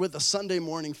church with a Sunday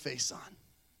morning face on.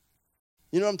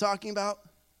 You know what I'm talking about?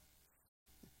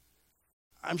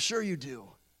 I'm sure you do.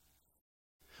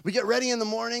 We get ready in the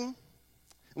morning, and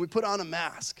we put on a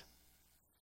mask.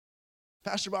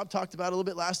 Pastor Bob talked about it a little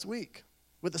bit last week.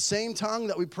 With the same tongue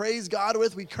that we praise God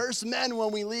with, we curse men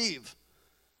when we leave.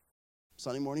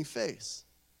 Sunday morning face.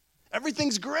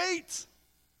 Everything's great.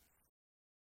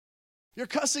 You're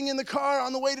cussing in the car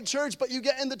on the way to church, but you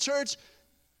get into church,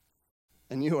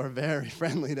 and you are very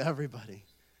friendly to everybody.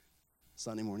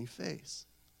 Sunday morning face.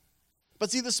 But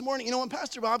see, this morning, you know, when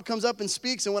Pastor Bob comes up and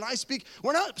speaks, and when I speak,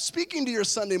 we're not speaking to your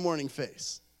Sunday morning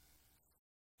face.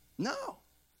 No.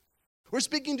 We're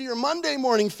speaking to your Monday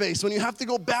morning face when you have to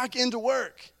go back into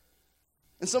work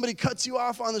and somebody cuts you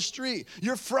off on the street.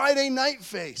 Your Friday night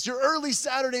face, your early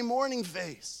Saturday morning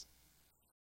face.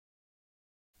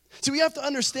 See, we have to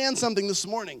understand something this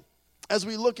morning as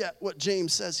we look at what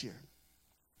James says here.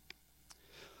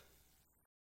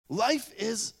 Life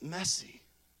is messy.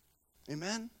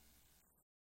 Amen?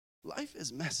 Life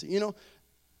is messy. You know,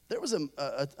 there was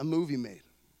a movie made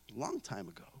a long time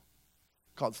ago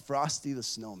called Frosty the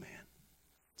Snowman.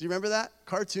 Do you remember that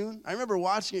cartoon? I remember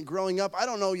watching it growing up. I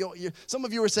don't know, some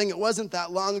of you were saying it wasn't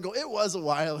that long ago. It was a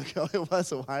while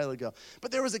ago.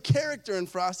 But there was a character in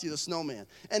Frosty the Snowman,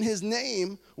 and his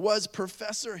name was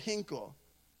Professor Hinkle.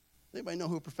 Anybody know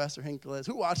who Professor Hinkle is?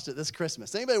 Who watched it this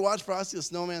Christmas? Anybody watch Frosty the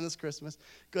Snowman this Christmas?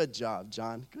 Good job,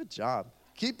 John. Good job.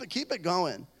 Keep it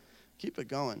going. Keep it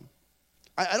going.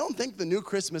 I don't think the new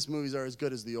Christmas movies are as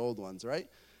good as the old ones, right?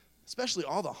 Especially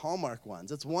all the Hallmark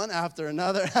ones. It's one after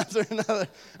another after another.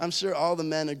 I'm sure all the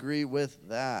men agree with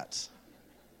that.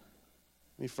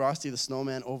 I mean, Frosty the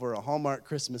Snowman over a Hallmark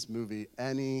Christmas movie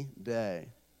any day.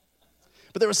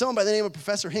 But there was someone by the name of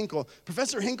Professor Hinkle.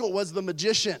 Professor Hinkle was the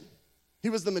magician. He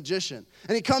was the magician.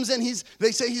 And he comes in,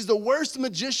 they say he's the worst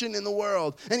magician in the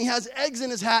world. And he has eggs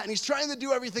in his hat, and he's trying to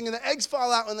do everything, and the eggs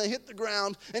fall out when they hit the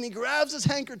ground. And he grabs his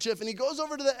handkerchief, and he goes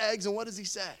over to the eggs, and what does he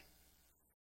say?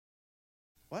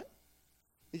 What?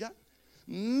 You got?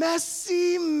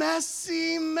 Messy,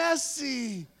 messy,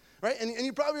 messy. Right? And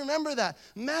you probably remember that.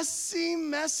 Messy,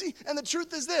 messy. And the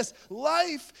truth is this.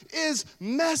 Life is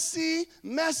messy,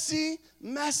 messy,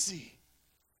 messy.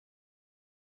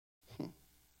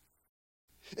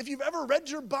 If you've ever read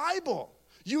your Bible,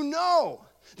 you know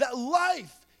that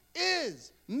life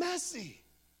is messy.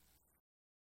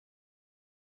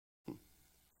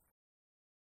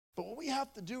 But what we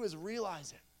have to do is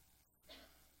realize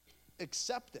it,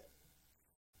 accept it,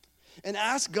 and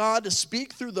ask God to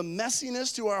speak through the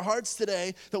messiness to our hearts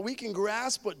today that we can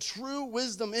grasp what true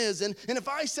wisdom is. And if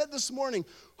I said this morning,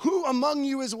 who among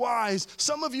you is wise?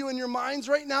 Some of you in your minds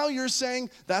right now, you're saying,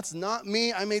 that's not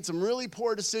me. I made some really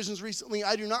poor decisions recently.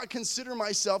 I do not consider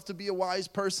myself to be a wise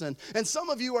person. And some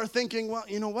of you are thinking, well,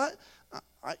 you know what?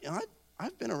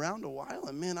 I've been around a while,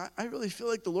 and man, I really feel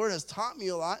like the Lord has taught me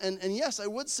a lot. And yes, I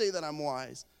would say that I'm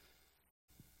wise.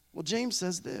 Well, James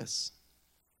says this.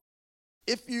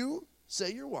 If you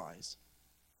say you're wise,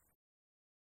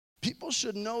 people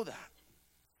should know that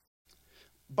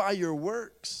by your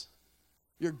works,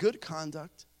 your good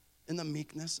conduct, and the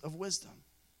meekness of wisdom.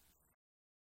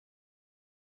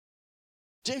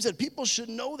 James said people should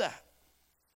know that.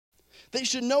 They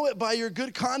should know it by your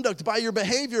good conduct, by your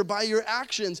behavior, by your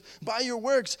actions, by your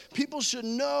works. People should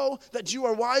know that you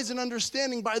are wise and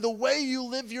understanding by the way you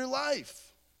live your life.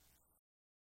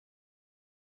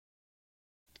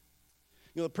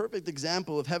 You know, the perfect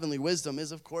example of heavenly wisdom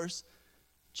is, of course,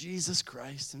 Jesus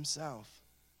Christ himself.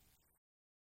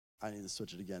 I need to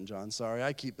switch it again, John. Sorry,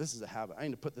 this is a habit. I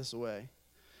need to put this away.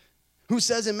 Who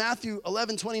says in Matthew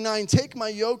 11:29, take my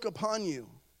yoke upon you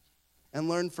and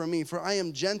learn from me, for I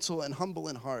am gentle and humble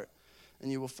in heart,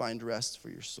 and you will find rest for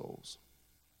your souls.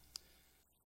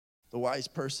 The wise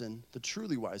person, the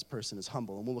truly wise person, is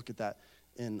humble, and we'll look at that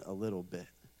in a little bit.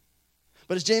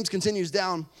 But as James continues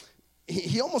down,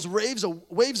 he almost waves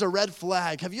a red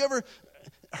flag. Have you ever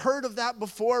heard of that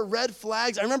before? Red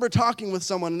flags. I remember talking with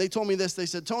someone, and they told me this. They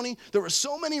said, Tony, there were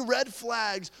so many red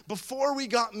flags before we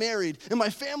got married. And my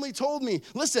family told me,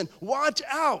 listen, watch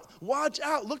out.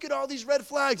 Look at all these red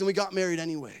flags. And we got married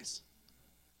anyways.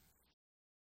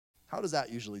 How does that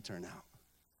usually turn out?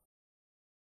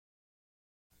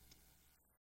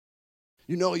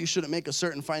 You know you shouldn't make a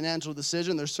certain financial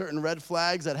decision. There's certain red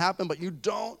flags that happen, but you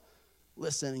don't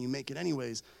listen and you make it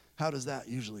anyways. How does that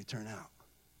usually turn out?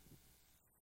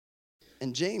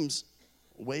 And James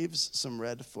waves some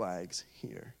red flags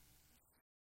here.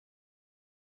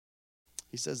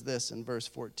 He says this in verse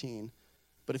 14,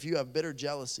 but if you have bitter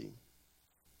jealousy,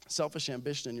 selfish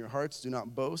ambition in your hearts, do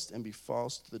not boast and be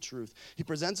false to the truth. He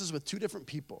presents us with two different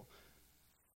people,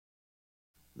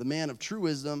 the man of true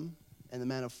wisdom and the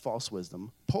man of false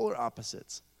wisdom, polar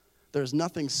opposites. There's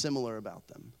nothing similar about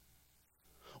them.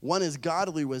 One is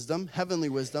godly wisdom, heavenly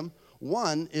wisdom.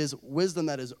 One is wisdom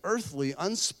that is earthly,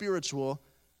 unspiritual,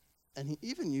 and he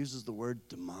even uses the word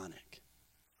demonic.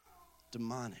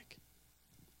 Demonic.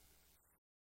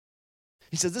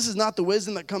 He says this is not the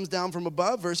wisdom that comes down from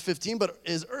above, verse 15, but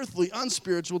is earthly,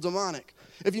 unspiritual, demonic.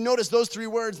 If you notice those three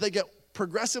words, they get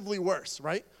progressively worse,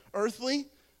 right? Earthly,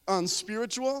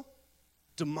 unspiritual,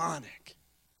 demonic.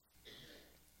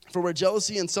 For where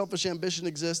jealousy and selfish ambition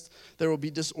exist, there will be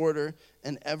disorder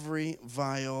and every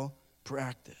vile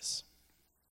practice.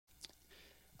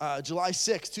 July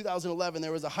 6, 2011,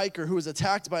 there was a hiker who was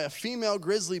attacked by a female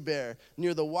grizzly bear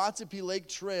near the Watsapee Lake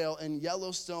Trail in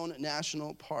Yellowstone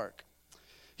National Park.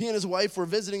 He and his wife were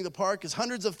visiting the park as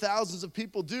hundreds of thousands of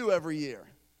people do every year.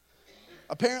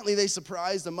 Apparently, they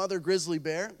surprised a mother grizzly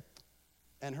bear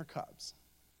and her cubs.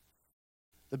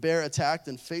 The bear attacked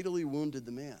and fatally wounded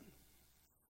the man.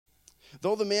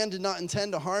 Though the man did not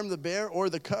intend to harm the bear or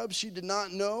the cubs, she did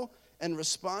not know and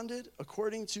responded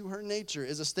according to her nature,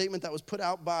 is a statement that was put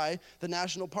out by the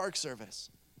National Park Service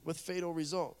with fatal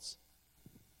results.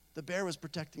 The bear was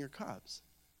protecting her cubs.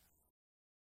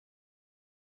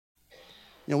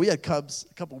 You know, we had cubs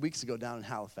a couple weeks ago down in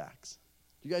Halifax.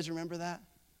 Do you guys remember that?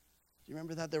 Do you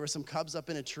remember that? There were some cubs up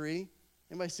in a tree.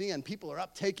 Anybody see? And people are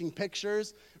up taking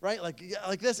pictures, right?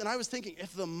 Like this. And I was thinking,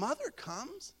 if the mother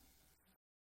comes,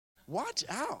 watch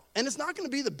out. And it's not going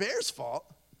to be the bear's fault,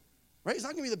 right? It's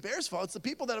not going to be the bear's fault. It's the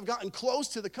people that have gotten close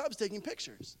to the cubs taking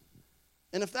pictures.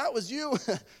 And if that was you,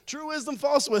 true wisdom,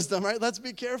 false wisdom, right? Let's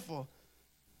be careful.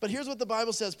 But here's what the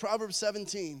Bible says, Proverbs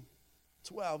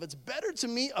 17:12. It's better to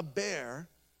meet a bear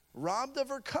robbed of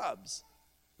her cubs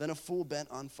than a fool bent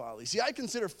on folly. See, I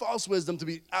consider false wisdom to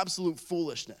be absolute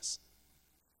foolishness.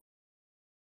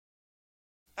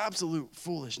 Absolute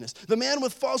foolishness. The man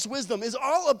with false wisdom is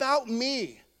all about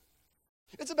me.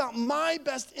 It's about my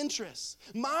best interests,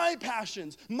 my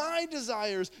passions, my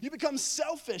desires. You become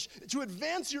selfish to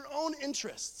advance your own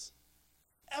interests.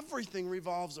 Everything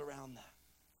revolves around that.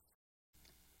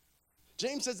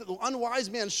 James says that the unwise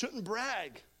man shouldn't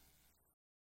brag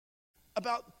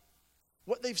about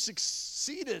what they've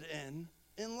succeeded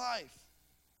in life.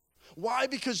 Why?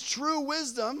 Because true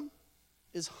wisdom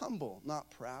is humble,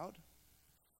 not proud.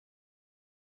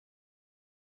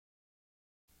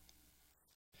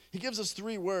 He gives us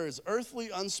three words: earthly,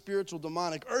 unspiritual,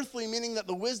 demonic. Earthly meaning that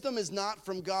the wisdom is not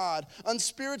from God.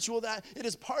 Unspiritual, that it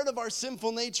is part of our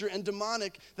sinful nature. And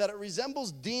demonic, that it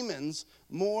resembles demons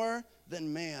more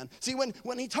than man. See,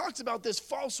 when he talks about this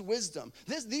false wisdom,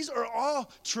 these are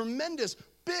all tremendous,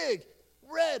 big,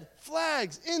 red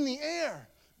flags in the air.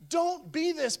 Don't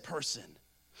be this person.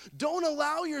 Don't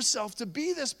allow yourself to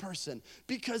be this person,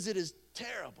 because it is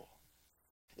terrible.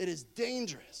 It is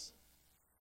dangerous.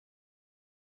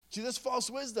 See, this false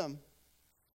wisdom,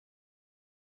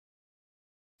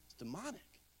 it's demonic.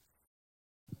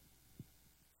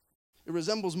 It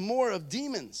resembles more of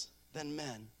demons than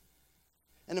men.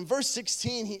 And in verse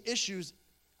 16, he issues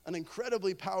an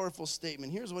incredibly powerful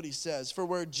statement. Here's what he says: for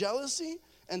where jealousy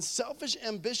and selfish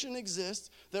ambition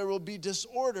exist, there will be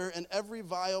disorder and every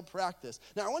vile practice.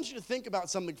 Now, I want you to think about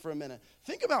something for a minute.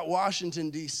 Think about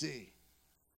Washington, D.C.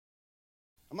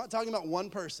 I'm not talking about one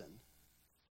person.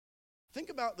 Think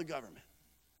about the government.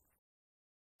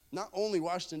 Not only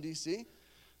Washington, D.C.,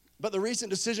 but the recent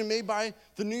decision made by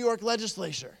the New York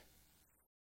legislature.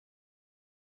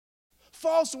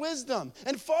 False wisdom,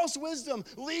 and false wisdom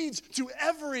leads to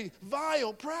every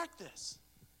vile practice.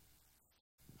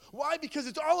 Why? Because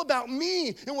it's all about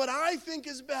me and what I think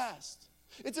is best.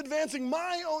 It's advancing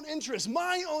my own interests,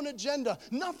 my own agenda,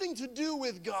 nothing to do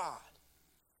with God.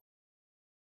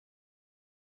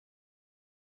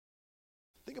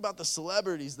 Think about the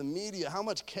celebrities, the media, how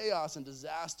much chaos and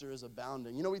disaster is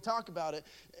abounding. You know, we talk about it.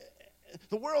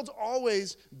 The world's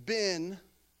always been,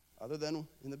 other than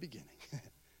in the beginning,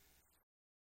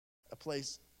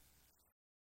 place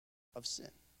of sin.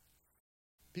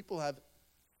 People have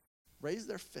raised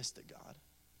their fist at God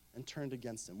and turned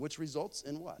against him, which results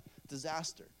in what?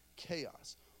 Disaster,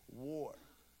 chaos, war.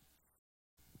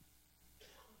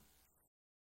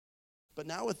 But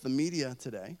now with the media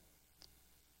today,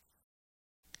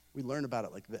 we learn about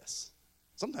it like this.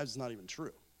 Sometimes it's not even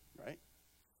true, right?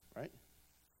 Right?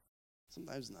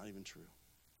 Sometimes it's not even true.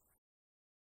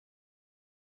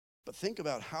 But think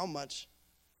about how much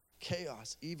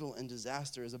chaos, evil, and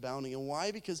disaster is abounding. And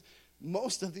why? Because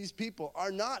most of these people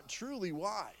are not truly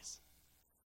wise.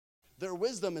 Their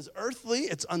wisdom is earthly,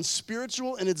 it's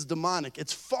unspiritual, and it's demonic.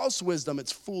 It's false wisdom,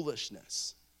 it's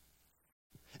foolishness.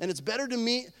 And it's better to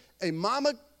meet a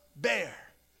mama bear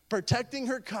protecting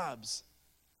her cubs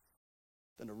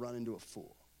than to run into a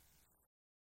fool.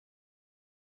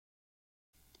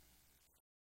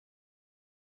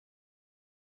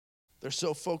 They're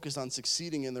so focused on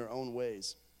succeeding in their own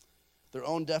ways, their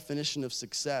own definition of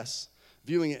success,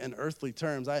 viewing it in earthly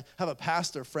terms. I have a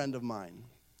pastor friend of mine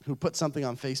who put something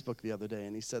on Facebook the other day,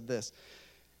 and he said this: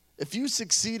 if you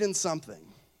succeed in something,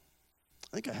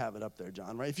 I think I have it up there,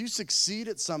 John, right? If you succeed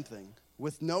at something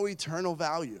with no eternal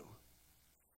value,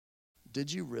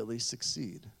 did you really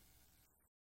succeed?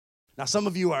 Now, some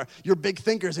of you're big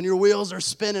thinkers and your wheels are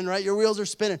spinning, right? Your wheels are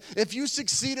spinning. If you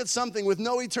succeed at something with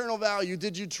no eternal value,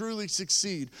 did you truly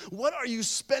succeed? What are you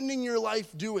spending your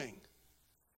life doing?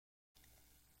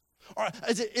 Or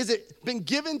is it been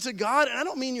given to God? And I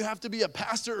don't mean you have to be a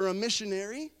pastor or a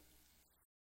missionary.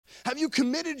 Have you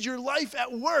committed your life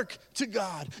at work to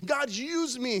God? God,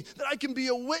 use me that I can be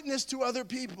a witness to other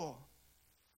people.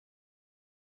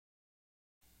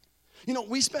 You know,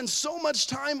 we spend so much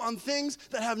time on things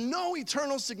that have no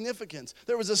eternal significance.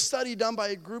 There was a study done by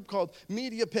a group called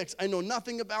MediaPix. I know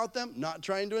nothing about them, not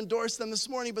trying to endorse them this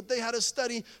morning, but they had a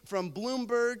study from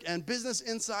Bloomberg and Business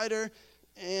Insider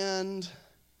and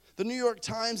the New York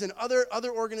Times and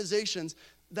other organizations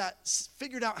that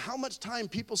figured out how much time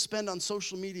people spend on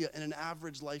social media in an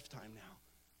average lifetime now.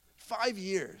 5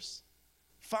 years.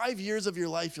 5 years of your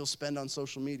life you'll spend on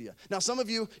social media. Now, some of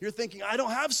you're thinking, I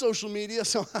don't have social media,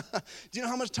 so do you know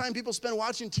how much time people spend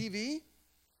watching TV?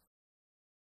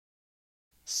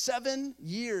 7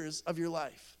 years of your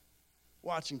life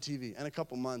watching TV, and a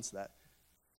couple months that.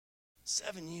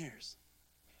 7 years.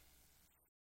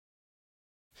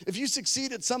 If you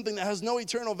succeed at something that has no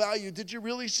eternal value, did you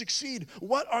really succeed?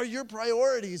 What are your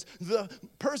priorities? The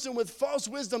person with false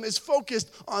wisdom is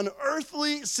focused on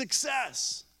earthly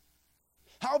success.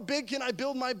 How big can I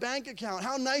build my bank account?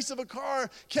 How nice of a car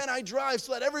can I drive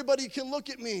so that everybody can look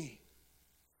at me?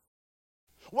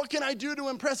 What can I do to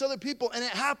impress other people? And it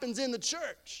happens in the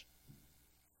church.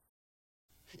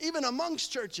 Even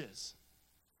amongst churches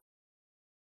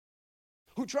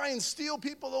who try and steal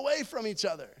people away from each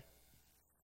other.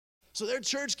 So their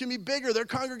church can be bigger, their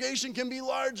congregation can be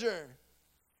larger.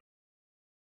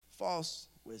 False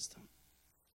wisdom.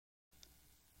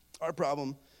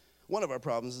 One of our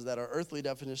problems is that our earthly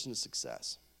definition of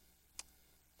success.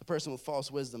 The person with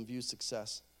false wisdom views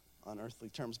success on earthly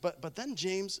terms. But then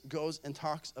James goes and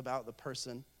talks about the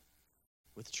person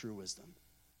with true wisdom.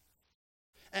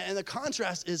 And the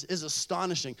contrast is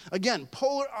astonishing. Again,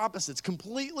 polar opposites,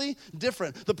 completely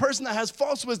different. The person that has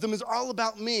false wisdom is all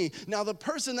about me. Now, the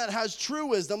person that has true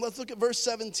wisdom, let's look at verse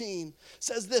 17,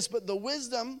 says this: but the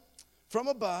wisdom from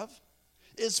above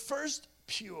is first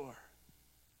pure.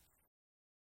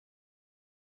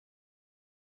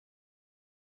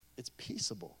 It's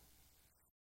peaceable,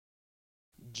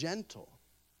 gentle,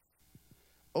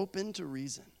 open to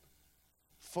reason,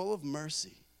 full of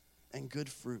mercy and good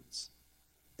fruits,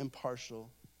 impartial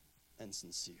and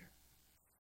sincere.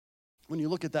 When you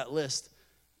look at that list,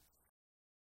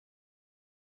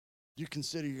 you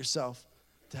consider yourself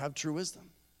to have true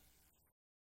wisdom.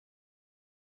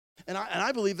 And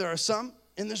I believe there are some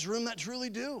in this room that truly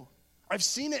do. I've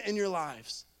seen it in your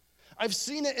lives. I've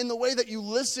seen it in the way that you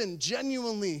listen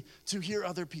genuinely to hear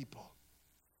other people.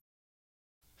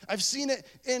 I've seen it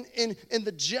in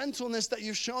the gentleness that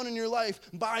you've shown in your life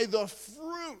by the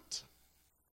fruit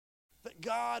that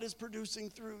God is producing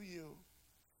through you.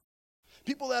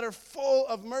 People that are full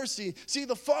of mercy. See,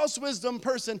 the false wisdom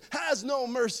person has no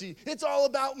mercy. It's all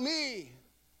about me.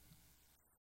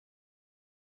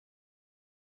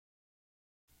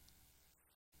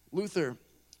 Luther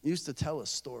used to tell a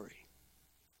story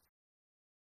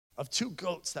of two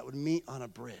goats that would meet on a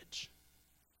bridge.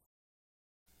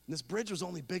 And this bridge was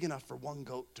only big enough for one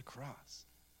goat to cross.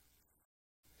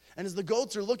 And as the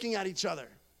goats are looking at each other,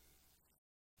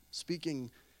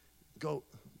 speaking goat,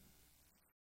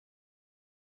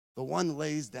 the one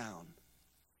lays down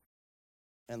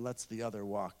and lets the other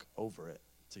walk over it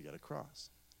to get across.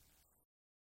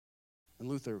 And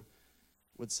Luther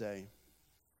would say,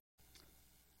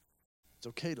 it's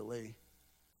okay to lay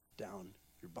down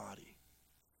your body,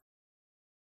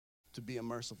 to be a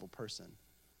merciful person,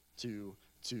 to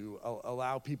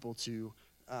allow people to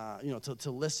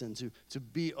listen, to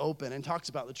be open, and talks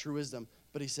about the true wisdom.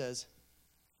 But he says,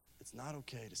 it's not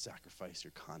okay to sacrifice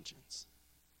your conscience.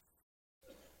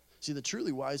 See, the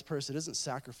truly wise person isn't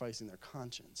sacrificing their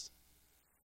conscience,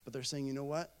 but they're saying, you know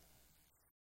what?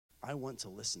 I want to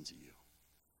listen to you.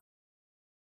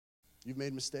 You've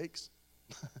made mistakes?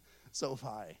 So have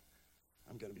I.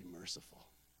 I'm going to be merciful.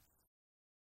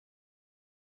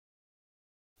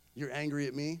 You're angry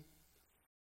at me?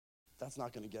 That's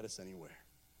not going to get us anywhere.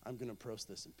 I'm going to approach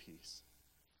this in peace.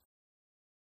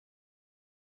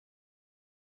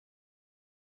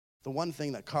 The one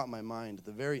thing that caught my mind at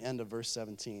the very end of verse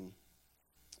 17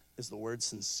 is the word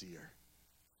sincere.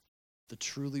 The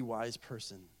truly wise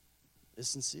person is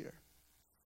sincere.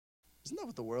 Isn't that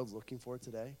what the world's looking for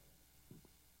today?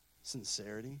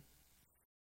 Sincerity.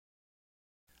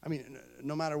 I mean,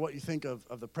 no matter what you think of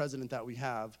the president that we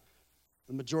have,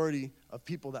 the majority of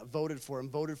people that voted for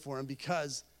him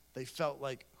because they felt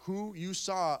like who you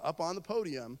saw up on the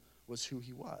podium was who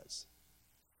he was.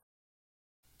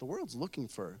 The world's looking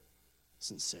for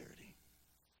sincerity.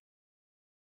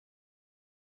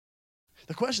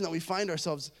 The question that we find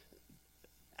ourselves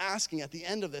asking at the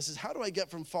end of this is, how do I get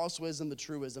from false wisdom to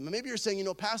true wisdom? And maybe you're saying,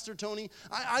 Pastor Tony,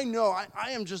 I know I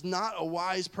am just not a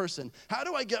wise person. How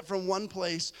do I get from one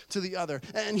place to the other?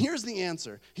 And here's the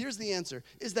answer.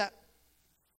 Is that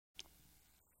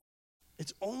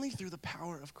it's only through the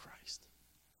power of Christ.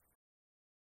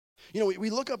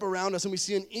 We look up around us and we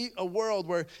see a world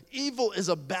where evil is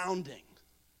abounding.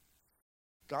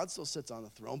 God still sits on the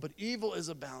throne, but evil is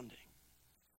abounding.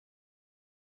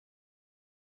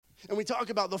 And we talk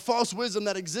about the false wisdom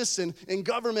that exists in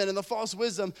government and the false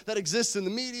wisdom that exists in the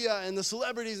media and the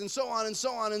celebrities and so on and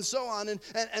so on and so on.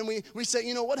 And we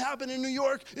say, what happened in New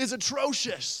York is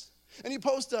atrocious. And you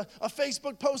post a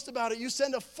Facebook post about it. You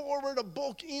send a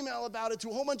bulk email about it to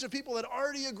a whole bunch of people that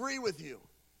already agree with you.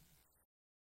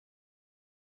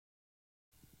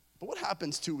 But what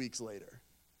happens 2 weeks later?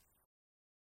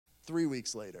 3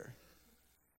 weeks later?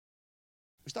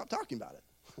 We stop talking about it.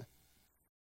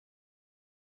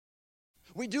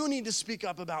 We do need to speak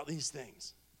up about these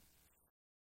things.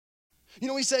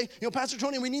 We say, Pastor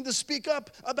Tony, we need to speak up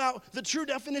about the true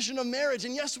definition of marriage.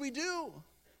 And yes, we do.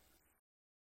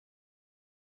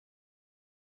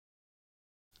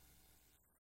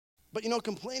 But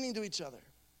complaining to each other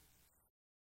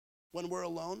when we're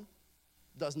alone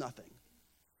does nothing.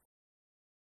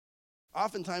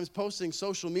 Oftentimes posting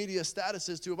social media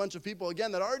statuses to a bunch of people,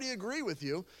 again, that already agree with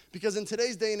you, because in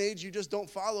today's day and age, you just don't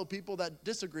follow people that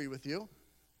disagree with you,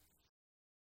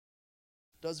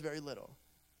 does very little.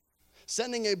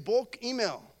 Sending a bulk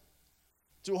email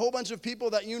to a whole bunch of people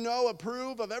that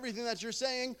approve of everything that you're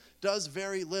saying does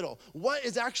very little. What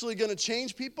is actually going to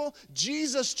change people?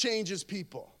 Jesus changes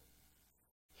people.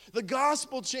 The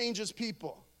gospel changes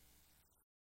people.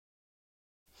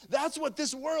 That's what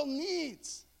this world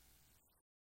needs.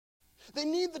 They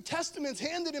need the testaments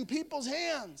handed in people's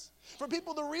hands for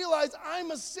people to realize I'm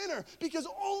a sinner, because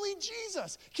only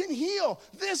Jesus can heal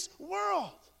this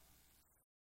world.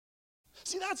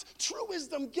 See, that's true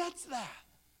wisdom gets that.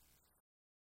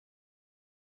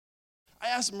 I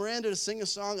asked Miranda to sing a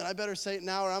song, and I better say it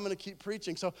now or I'm going to keep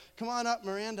preaching. So come on up,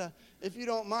 Miranda, if you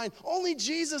don't mind. Only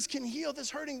Jesus can heal this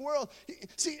hurting world.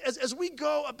 See, as we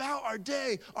go about our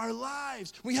day, our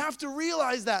lives, we have to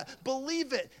realize that,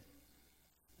 believe it,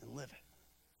 and live it.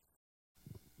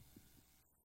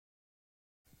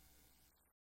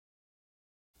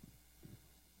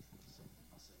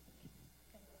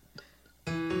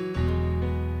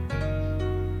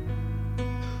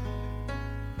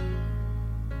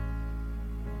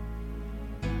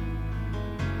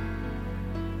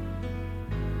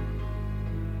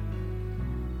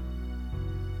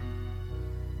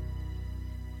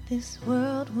 This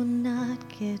world will not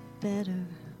get better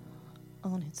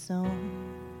on its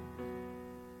own.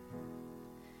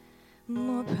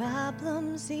 More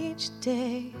problems each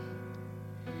day,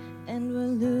 and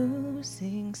we're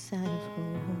losing sight of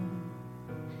home.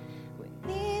 We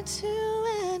need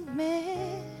to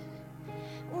admit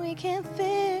we can't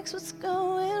fix what's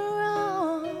going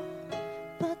wrong,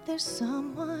 but there's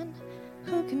someone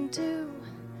who can do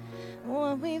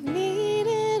what we've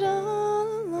needed all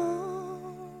along.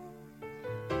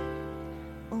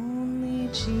 Only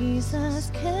Jesus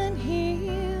can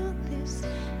heal this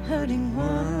hurting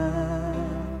world.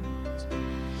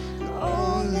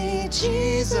 Only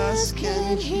Jesus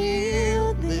can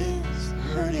heal this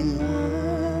hurting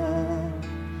world.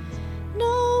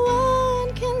 No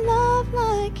one can love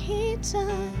like he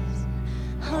does,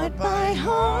 heart by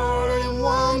heart and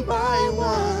one by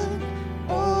one.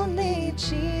 Only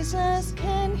Jesus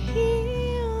can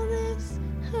heal this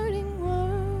hurting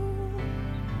world.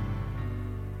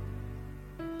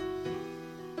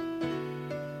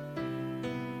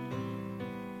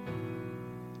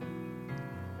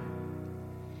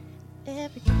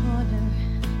 Every corner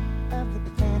of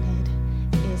the planet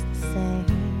is the same.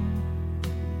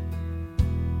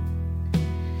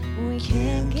 We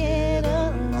can't get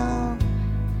along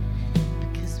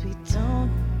because we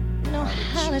don't know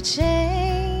how to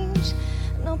change.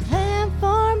 No plan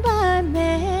formed by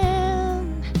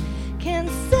man can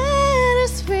set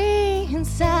us free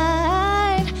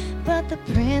inside, but the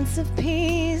Prince of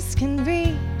Peace can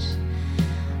reach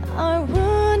our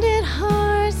wounded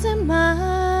hearts and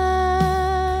minds.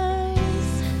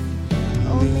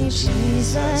 Only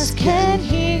Jesus can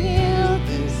heal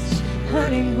this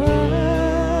hurting world.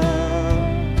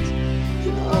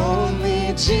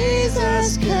 Only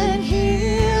Jesus can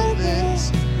heal this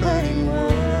hurting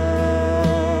world.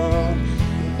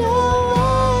 No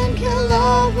one can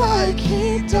love like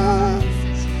he does,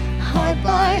 heart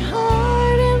by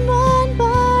heart and one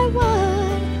by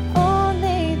one.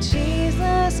 Only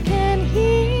Jesus can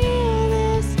heal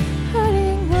this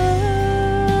hurting world.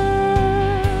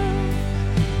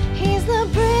 He's the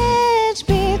bridge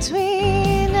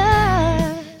between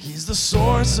us, He's the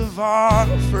source of our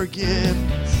forgiveness.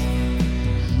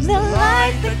 the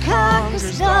light that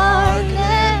conquers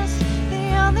darkness,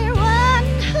 the only one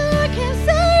who can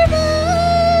save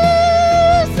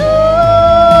us.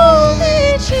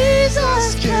 Only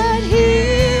Jesus can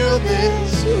heal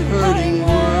this hurting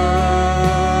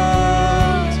world.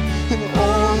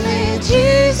 Only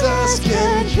Jesus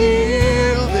can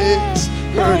heal this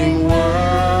hurting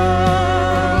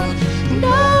world.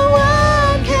 No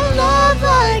one can love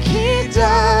like he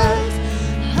does,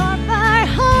 heart by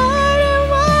heart and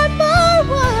one by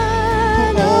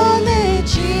one. Only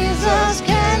Jesus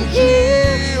can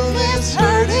heal this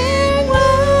hurting world.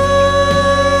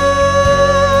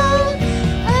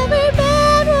 Every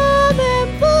man,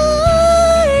 woman,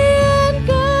 boy, and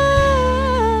girl.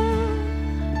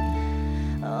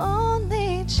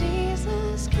 Only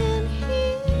Jesus can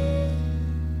heal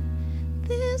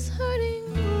this hurting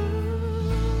world.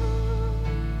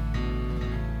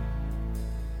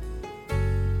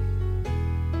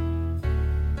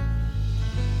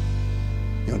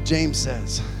 You know, James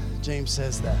says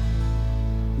that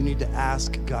you need to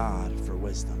ask God for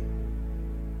wisdom.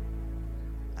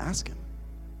 Ask him.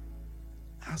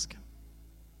 Ask him.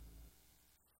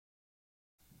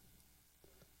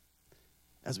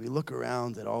 As we look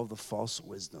around at all the false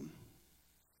wisdom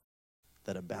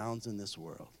that abounds in this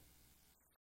world,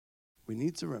 we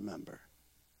need to remember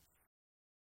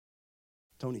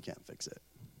Tony can't fix it.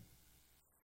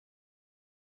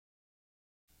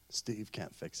 Steve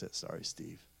can't fix it. Sorry,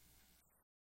 Steve.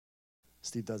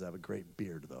 Steve does have a great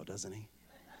beard, though, doesn't he?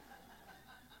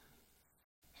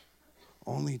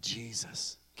 Only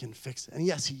Jesus can fix it. And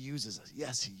yes, he uses us.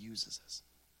 Yes, he uses us.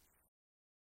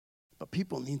 But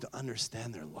people need to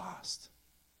understand they're lost.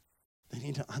 They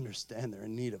need to understand they're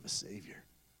in need of a Savior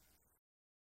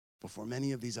before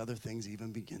many of these other things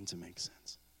even begin to make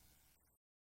sense.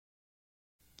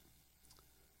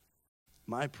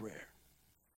 My prayer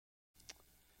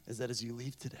is that as you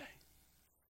leave today,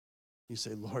 you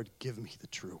say, Lord, give me the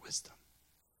true wisdom.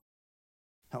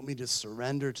 Help me to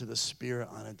surrender to the Spirit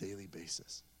on a daily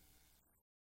basis.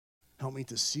 Help me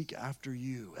to seek after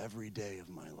you every day of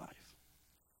my life.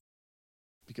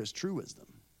 Because true wisdom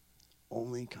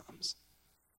only comes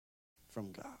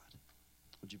from God.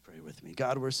 Would you pray with me?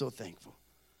 God, we're so thankful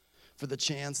for the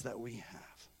chance that we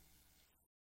have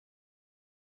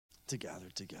to gather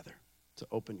together, to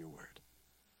open your word.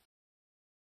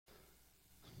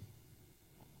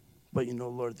 But you know,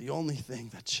 Lord, the only thing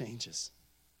that changes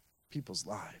people's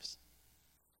lives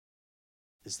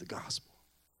is the gospel.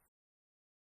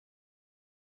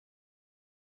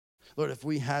 Lord, if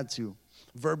we had to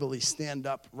verbally stand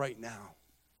up right now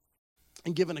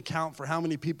and give an account for how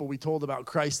many people we told about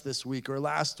Christ this week or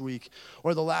last week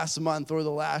or the last month or the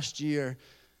last year,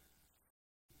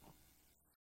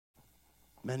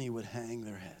 many would hang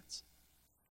their heads.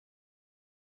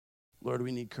 Lord,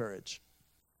 we need courage.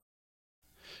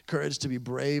 Courage to be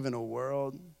brave in a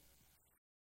world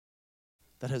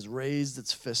that has raised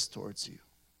its fist towards you.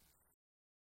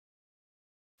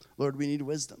 Lord, we need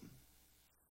wisdom.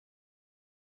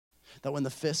 That when the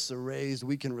fists are raised,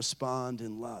 we can respond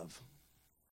in love,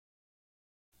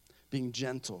 being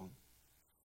gentle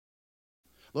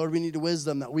Lord, we need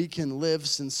wisdom that we can live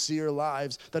sincere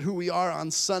lives, that who we are on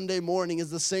Sunday morning is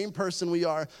the same person we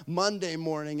are Monday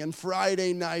morning and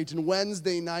Friday night and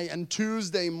Wednesday night and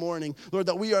Tuesday morning. Lord,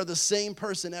 that we are the same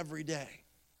person every day.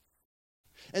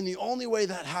 And the only way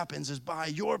that happens is by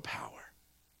your power.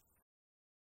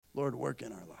 Lord, work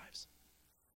in our lives.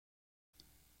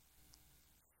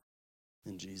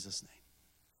 In Jesus'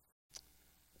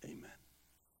 name, amen.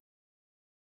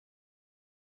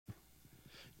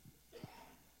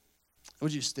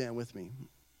 Would you stand with me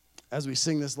as we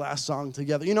sing this last song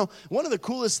together? You know, one of the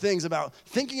coolest things about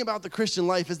thinking about the Christian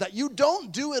life is that you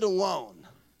don't do it alone.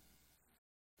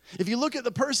 If you look at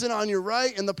the person on your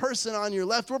right and the person on your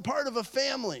left, we're part of a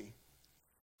family.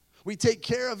 We take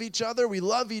care of each other. We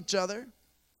love each other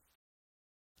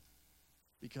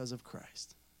because of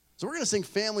Christ. So we're going to sing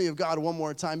Family of God one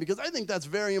more time because I think that's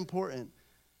very important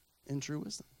in true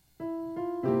wisdom.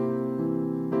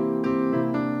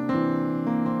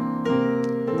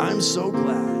 I'm so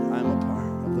glad I'm a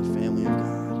part of the family of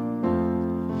God.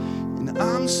 And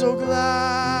I'm so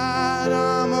glad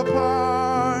I'm a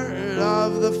part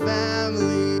of the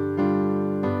family.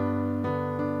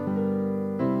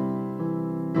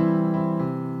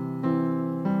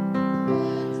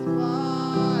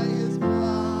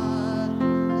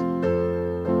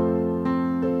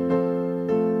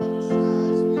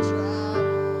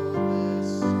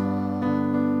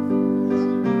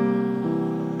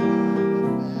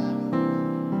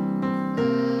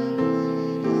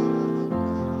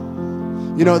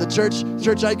 You know, the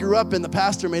church I grew up in, the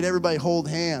pastor made everybody hold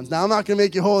hands. Now, I'm not going to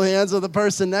make you hold hands with the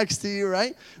person next to you,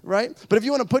 right? But if you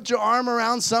want to put your arm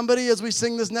around somebody as we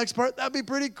sing this next part, that'd be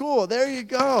pretty cool. There you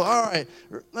go. All right,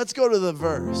 let's go to the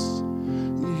verse.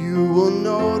 You will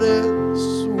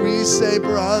notice we say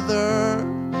brother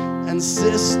and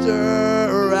sister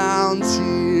around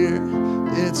here.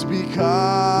 It's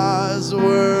because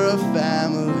we're a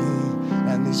family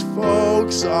and these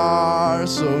folks are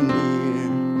so near.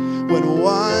 When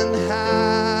one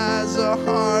has a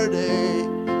heartache,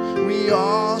 we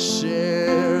all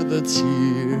share the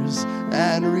tears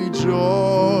and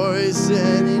rejoice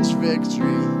in each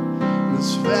victory.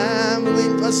 This family,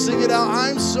 let's sing it out.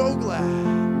 I'm so glad.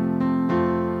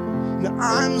 Now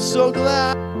I'm so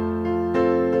glad.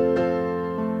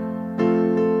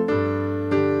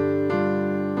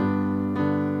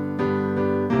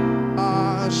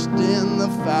 Washed in the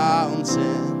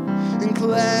fountain and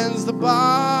cleansed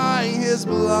by his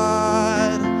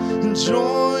blood, and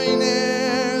join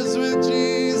heirs with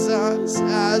Jesus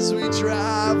as we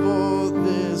travel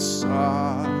this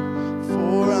song.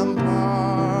 For I'm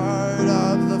part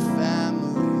of the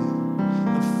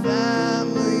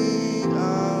family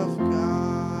of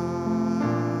God.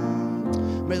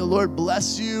 May the Lord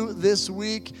bless you this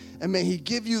week, and may he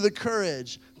give you the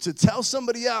courage to tell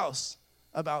somebody else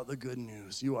about the good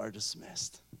news. You are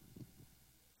dismissed.